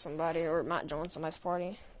invite somebody, or it might join somebody's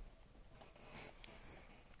party.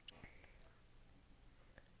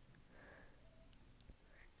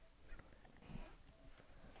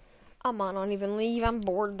 I might not even leave. I'm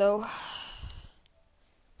bored though.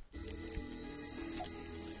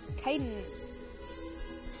 Caden,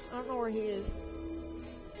 I don't know where he is.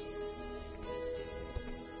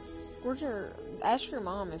 Where's your... Ask your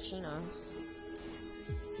mom if she knows.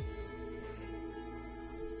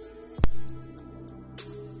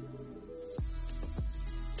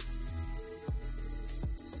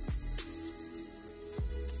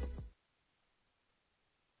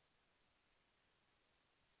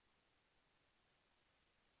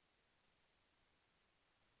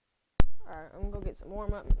 Alright, I'm gonna go get some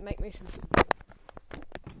warm up and make me some food.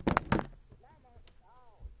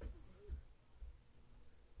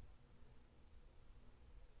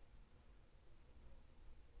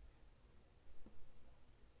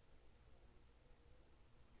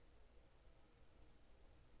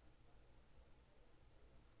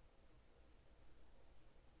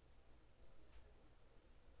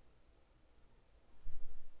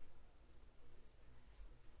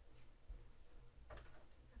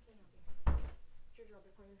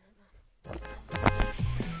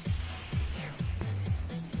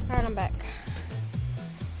 Alright, I'm back.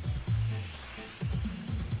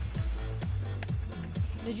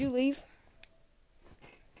 Did you leave?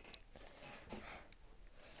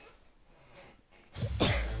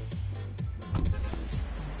 I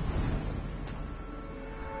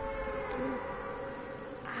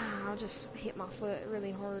just hit my foot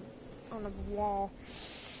really hard on the wall.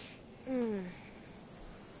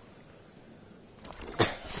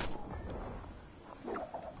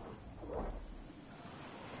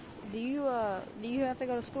 Do you have to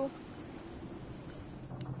go to school?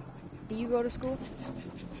 Do you go to school?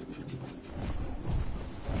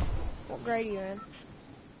 What grade are you in?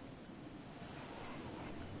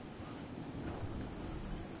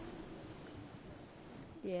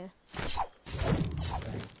 Yeah.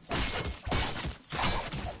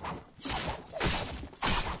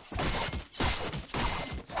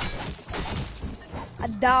 I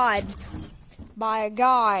died by a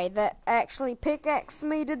guy that actually pickaxed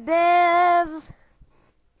me to death.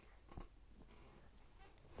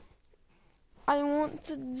 I want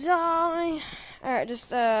to die. Alright, just,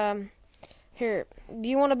 here. Do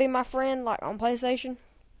you want to be my friend, like, on PlayStation?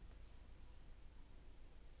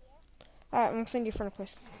 Alright, I'm gonna send you a friend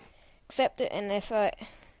request. Accept it, and if,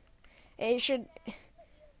 it should,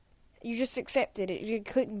 you just accept it. You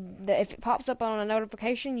click, if it pops up on a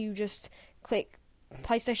notification, you just click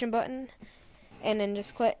PlayStation button, and then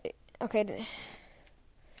just click, okay,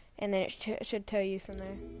 and then it should tell you from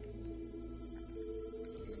there.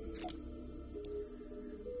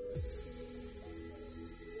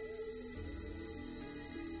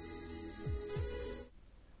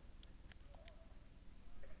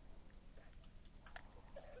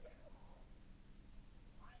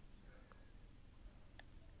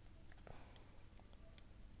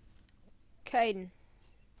 Caden.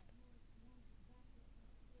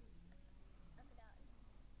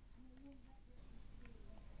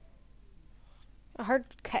 I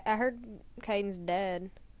heard Caden's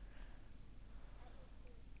dead,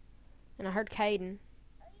 and I heard Caden.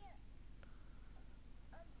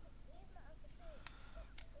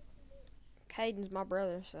 Caden's my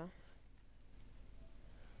brother, so.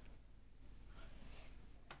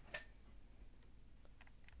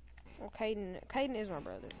 Well, Caden is my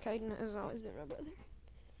brother. Caden has always been my brother.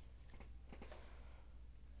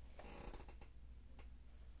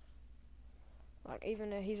 Like, even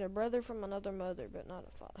though he's a brother from another mother, but not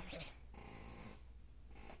a father.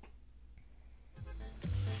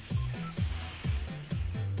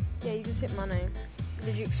 Yeah, you just hit my name.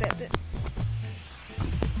 Did you accept it?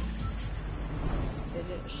 Did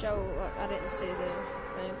it show, like, I didn't see the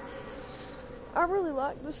thing. I really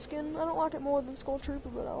like this skin. I don't like it more than Skull Trooper,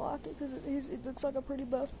 but I like it because it looks like a pretty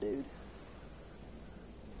buff dude.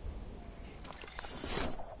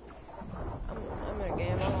 I'm in a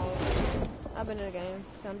game. I've been in a game.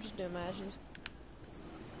 I'm just doing matches.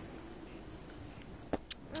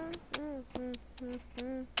 I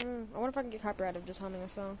wonder if I can get copyrighted just humming a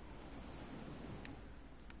song.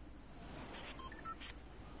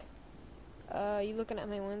 You looking at how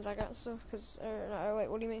many wins I got and stuff? Cause, no, wait,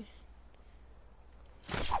 what do you mean?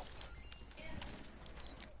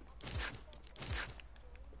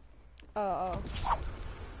 Oh.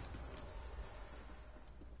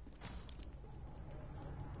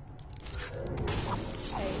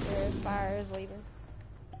 Hey, the fire is leaving.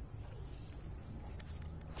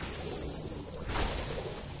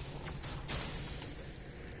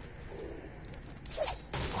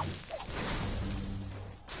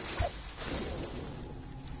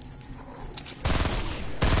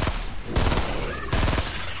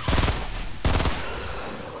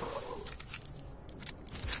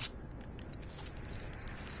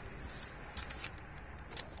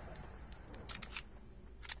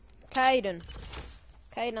 Caden,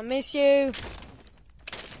 I miss you. I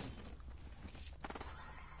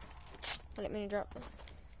didn't mean to drop them.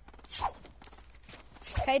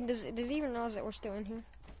 Caden, does he even realize that we're still in here?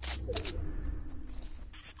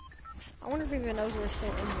 I wonder if he even knows we're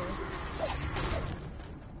still in here.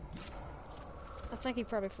 I think he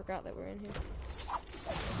probably forgot that we're in here.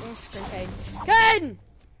 I'm gonna scream Caden. Caden!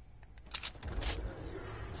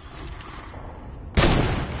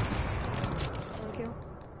 One kill.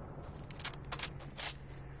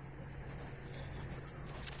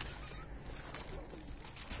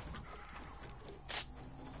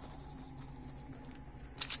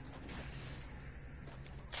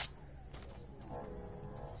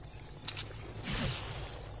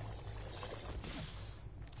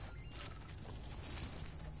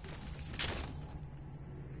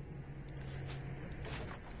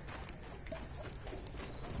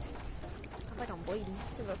 I think I'm bleeding.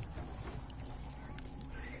 Look.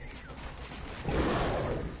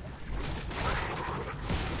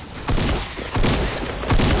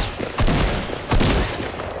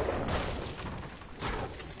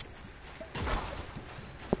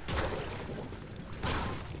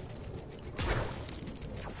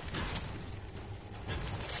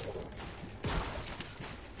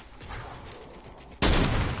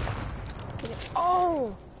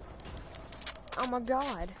 Oh! Oh my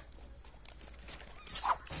god.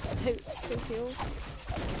 Two kills.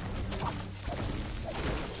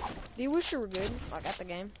 Do you wish you were good, like at the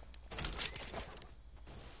game?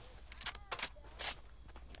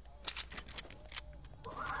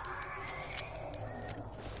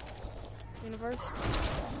 Universe?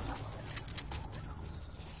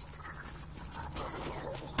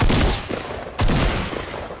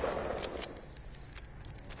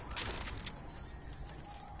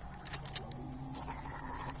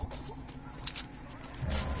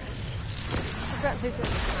 I've got 2 kills.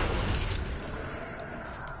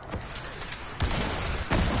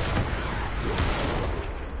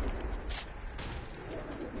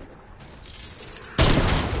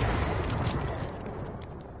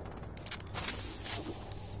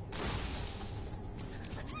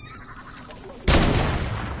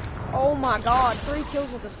 Oh my god, 3 kills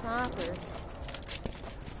with a sniper.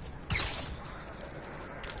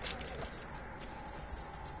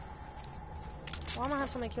 Why am I have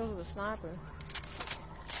so many kills with a sniper?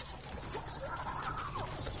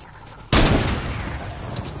 I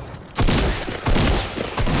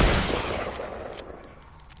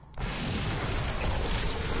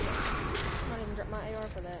might even drop my AR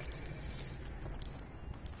for that.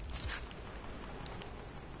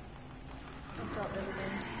 I dropped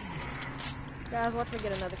everything. Guys, watch me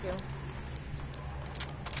get another kill.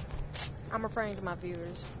 I'm referring to my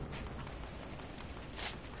viewers.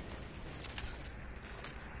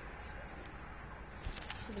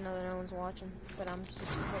 Even though no one's watching, but I'm just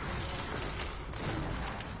hoping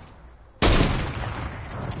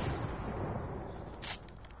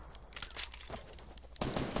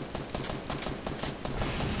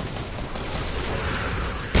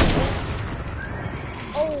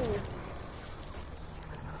oh!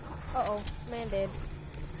 Uh-oh, man dead.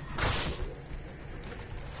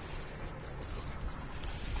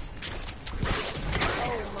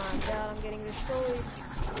 Oh my god, I'm getting destroyed.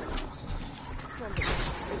 Come on, big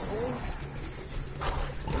boys.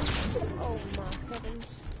 Oh my heavens.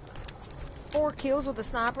 4 kills with a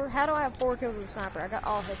sniper? How do I have 4 kills with a sniper? I got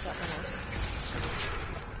all headshot almost.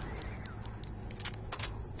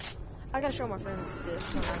 I gotta show my friend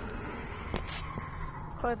this when I...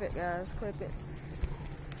 Clip it, guys, clip it.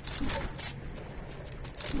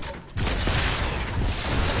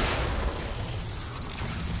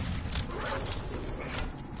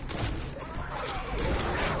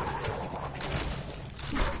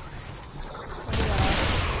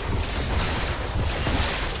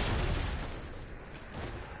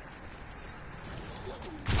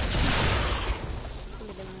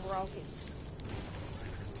 Rockets.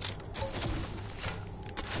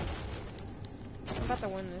 I'm about to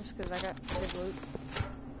win this because I got good loot.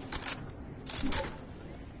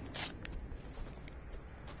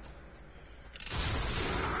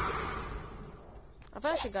 I've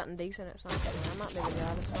actually gotten decent at something. I might be the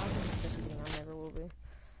god at something. Just kidding, I never will be.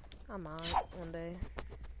 I might one day.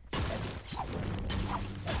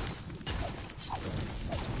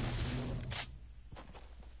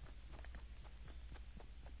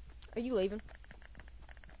 Are you leaving?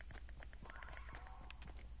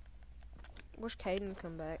 Wish Caden would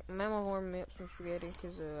come back. Mama warmed me up some spaghetti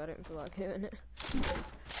because I didn't feel like doing it.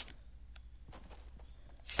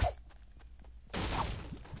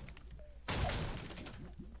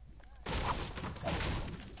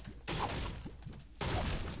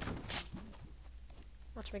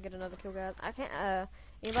 Watch me get another kill, guys. I can't,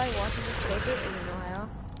 anybody watching this clip it and you know how?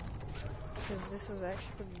 Because this is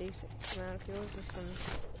actually pretty decent amount of kills just from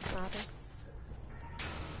sniping.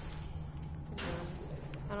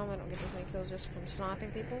 I normally don't get this many kills just from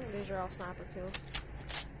sniping people. These are all sniper kills.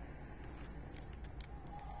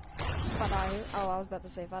 If I die here, oh, I was about to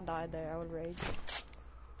say if I died there, I would rage.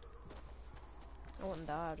 I wouldn't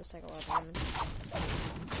die, I'd just take a lot of damage.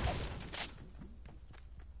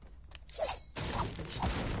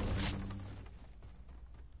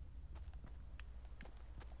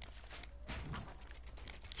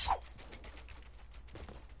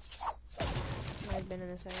 I've been in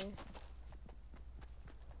this area.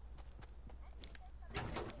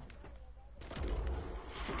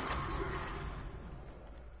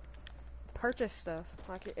 Purchase stuff.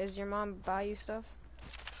 Like, is your mom buy you stuff?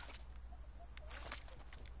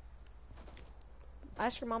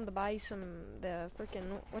 Ask your mom to buy you some, the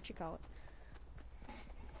freaking, what you call it?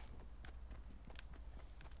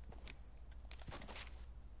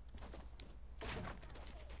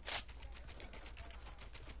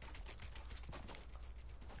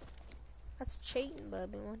 That's cheating,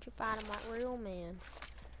 Bubby. Why don't you fight him like real men?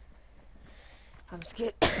 I'm just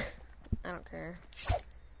kidding. I don't care.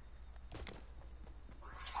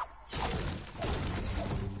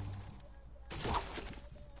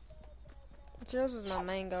 Joe's is my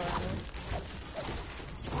main goal right now.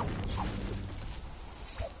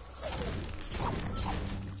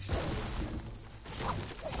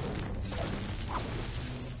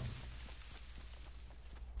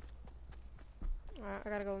 Alright, I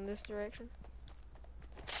gotta go in this direction.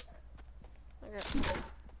 I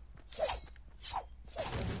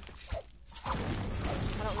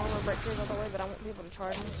don't normally break trees all the way, but I want people to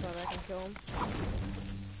charge them so that I can kill them.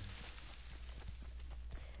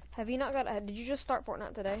 Have you not got? Did you just start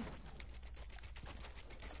Fortnite today?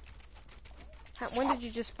 When did you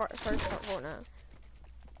just first start Fortnite?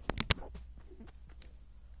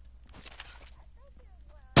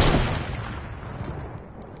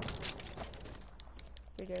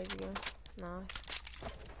 3 days ago. Nice.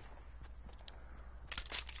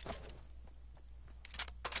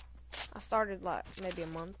 I started like maybe a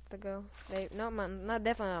month ago. Not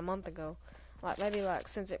definitely a month ago. Like maybe like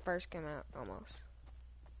since it first came out, almost.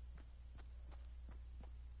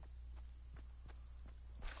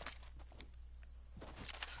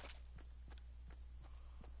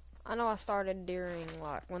 I know I started during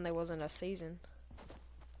like when there wasn't a season.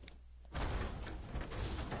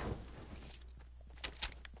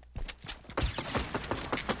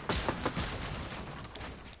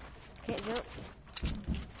 Can't jump.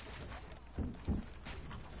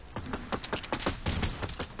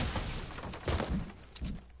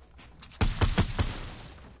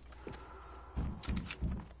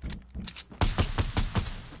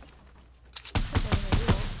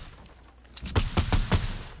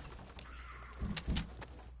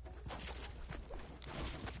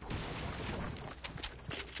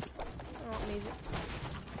 I want music.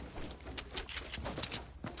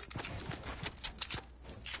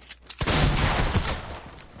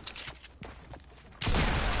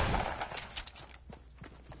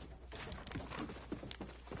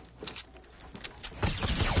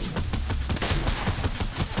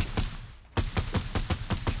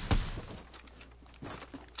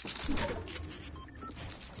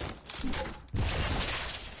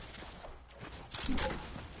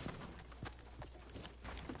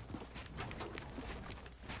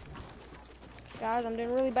 Guys, I'm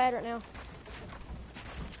doing really bad right now.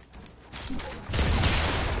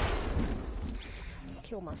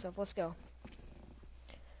 Kill myself. Let's go.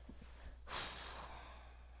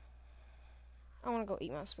 I want to go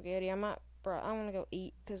eat my spaghetti. I want to go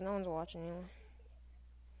eat because no one's watching anyway.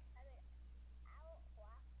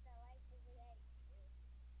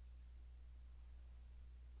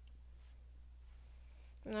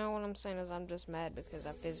 No, what I'm saying is I'm just mad because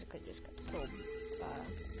I physically just got killed by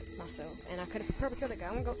myself. And I could have probably killed that guy.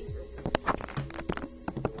 I'm going to go eat.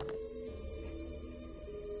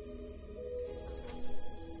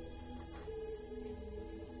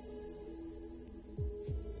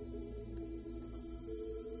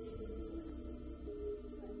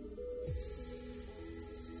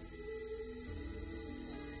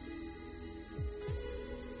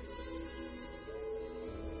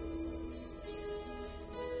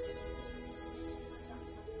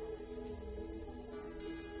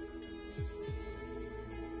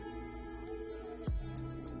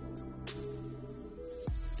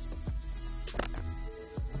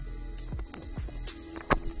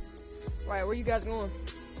 Right, where you guys going?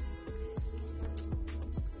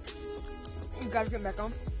 You guys getting back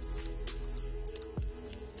on?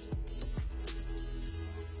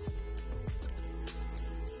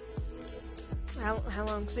 How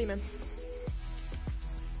long? See you, man.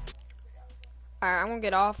 Alright, I'm gonna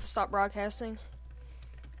get off, stop broadcasting.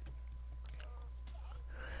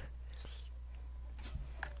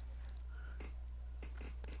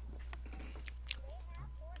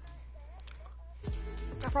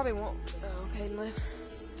 I probably won't. Okay, live.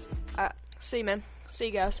 Alright, see you, man. See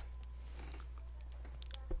you guys.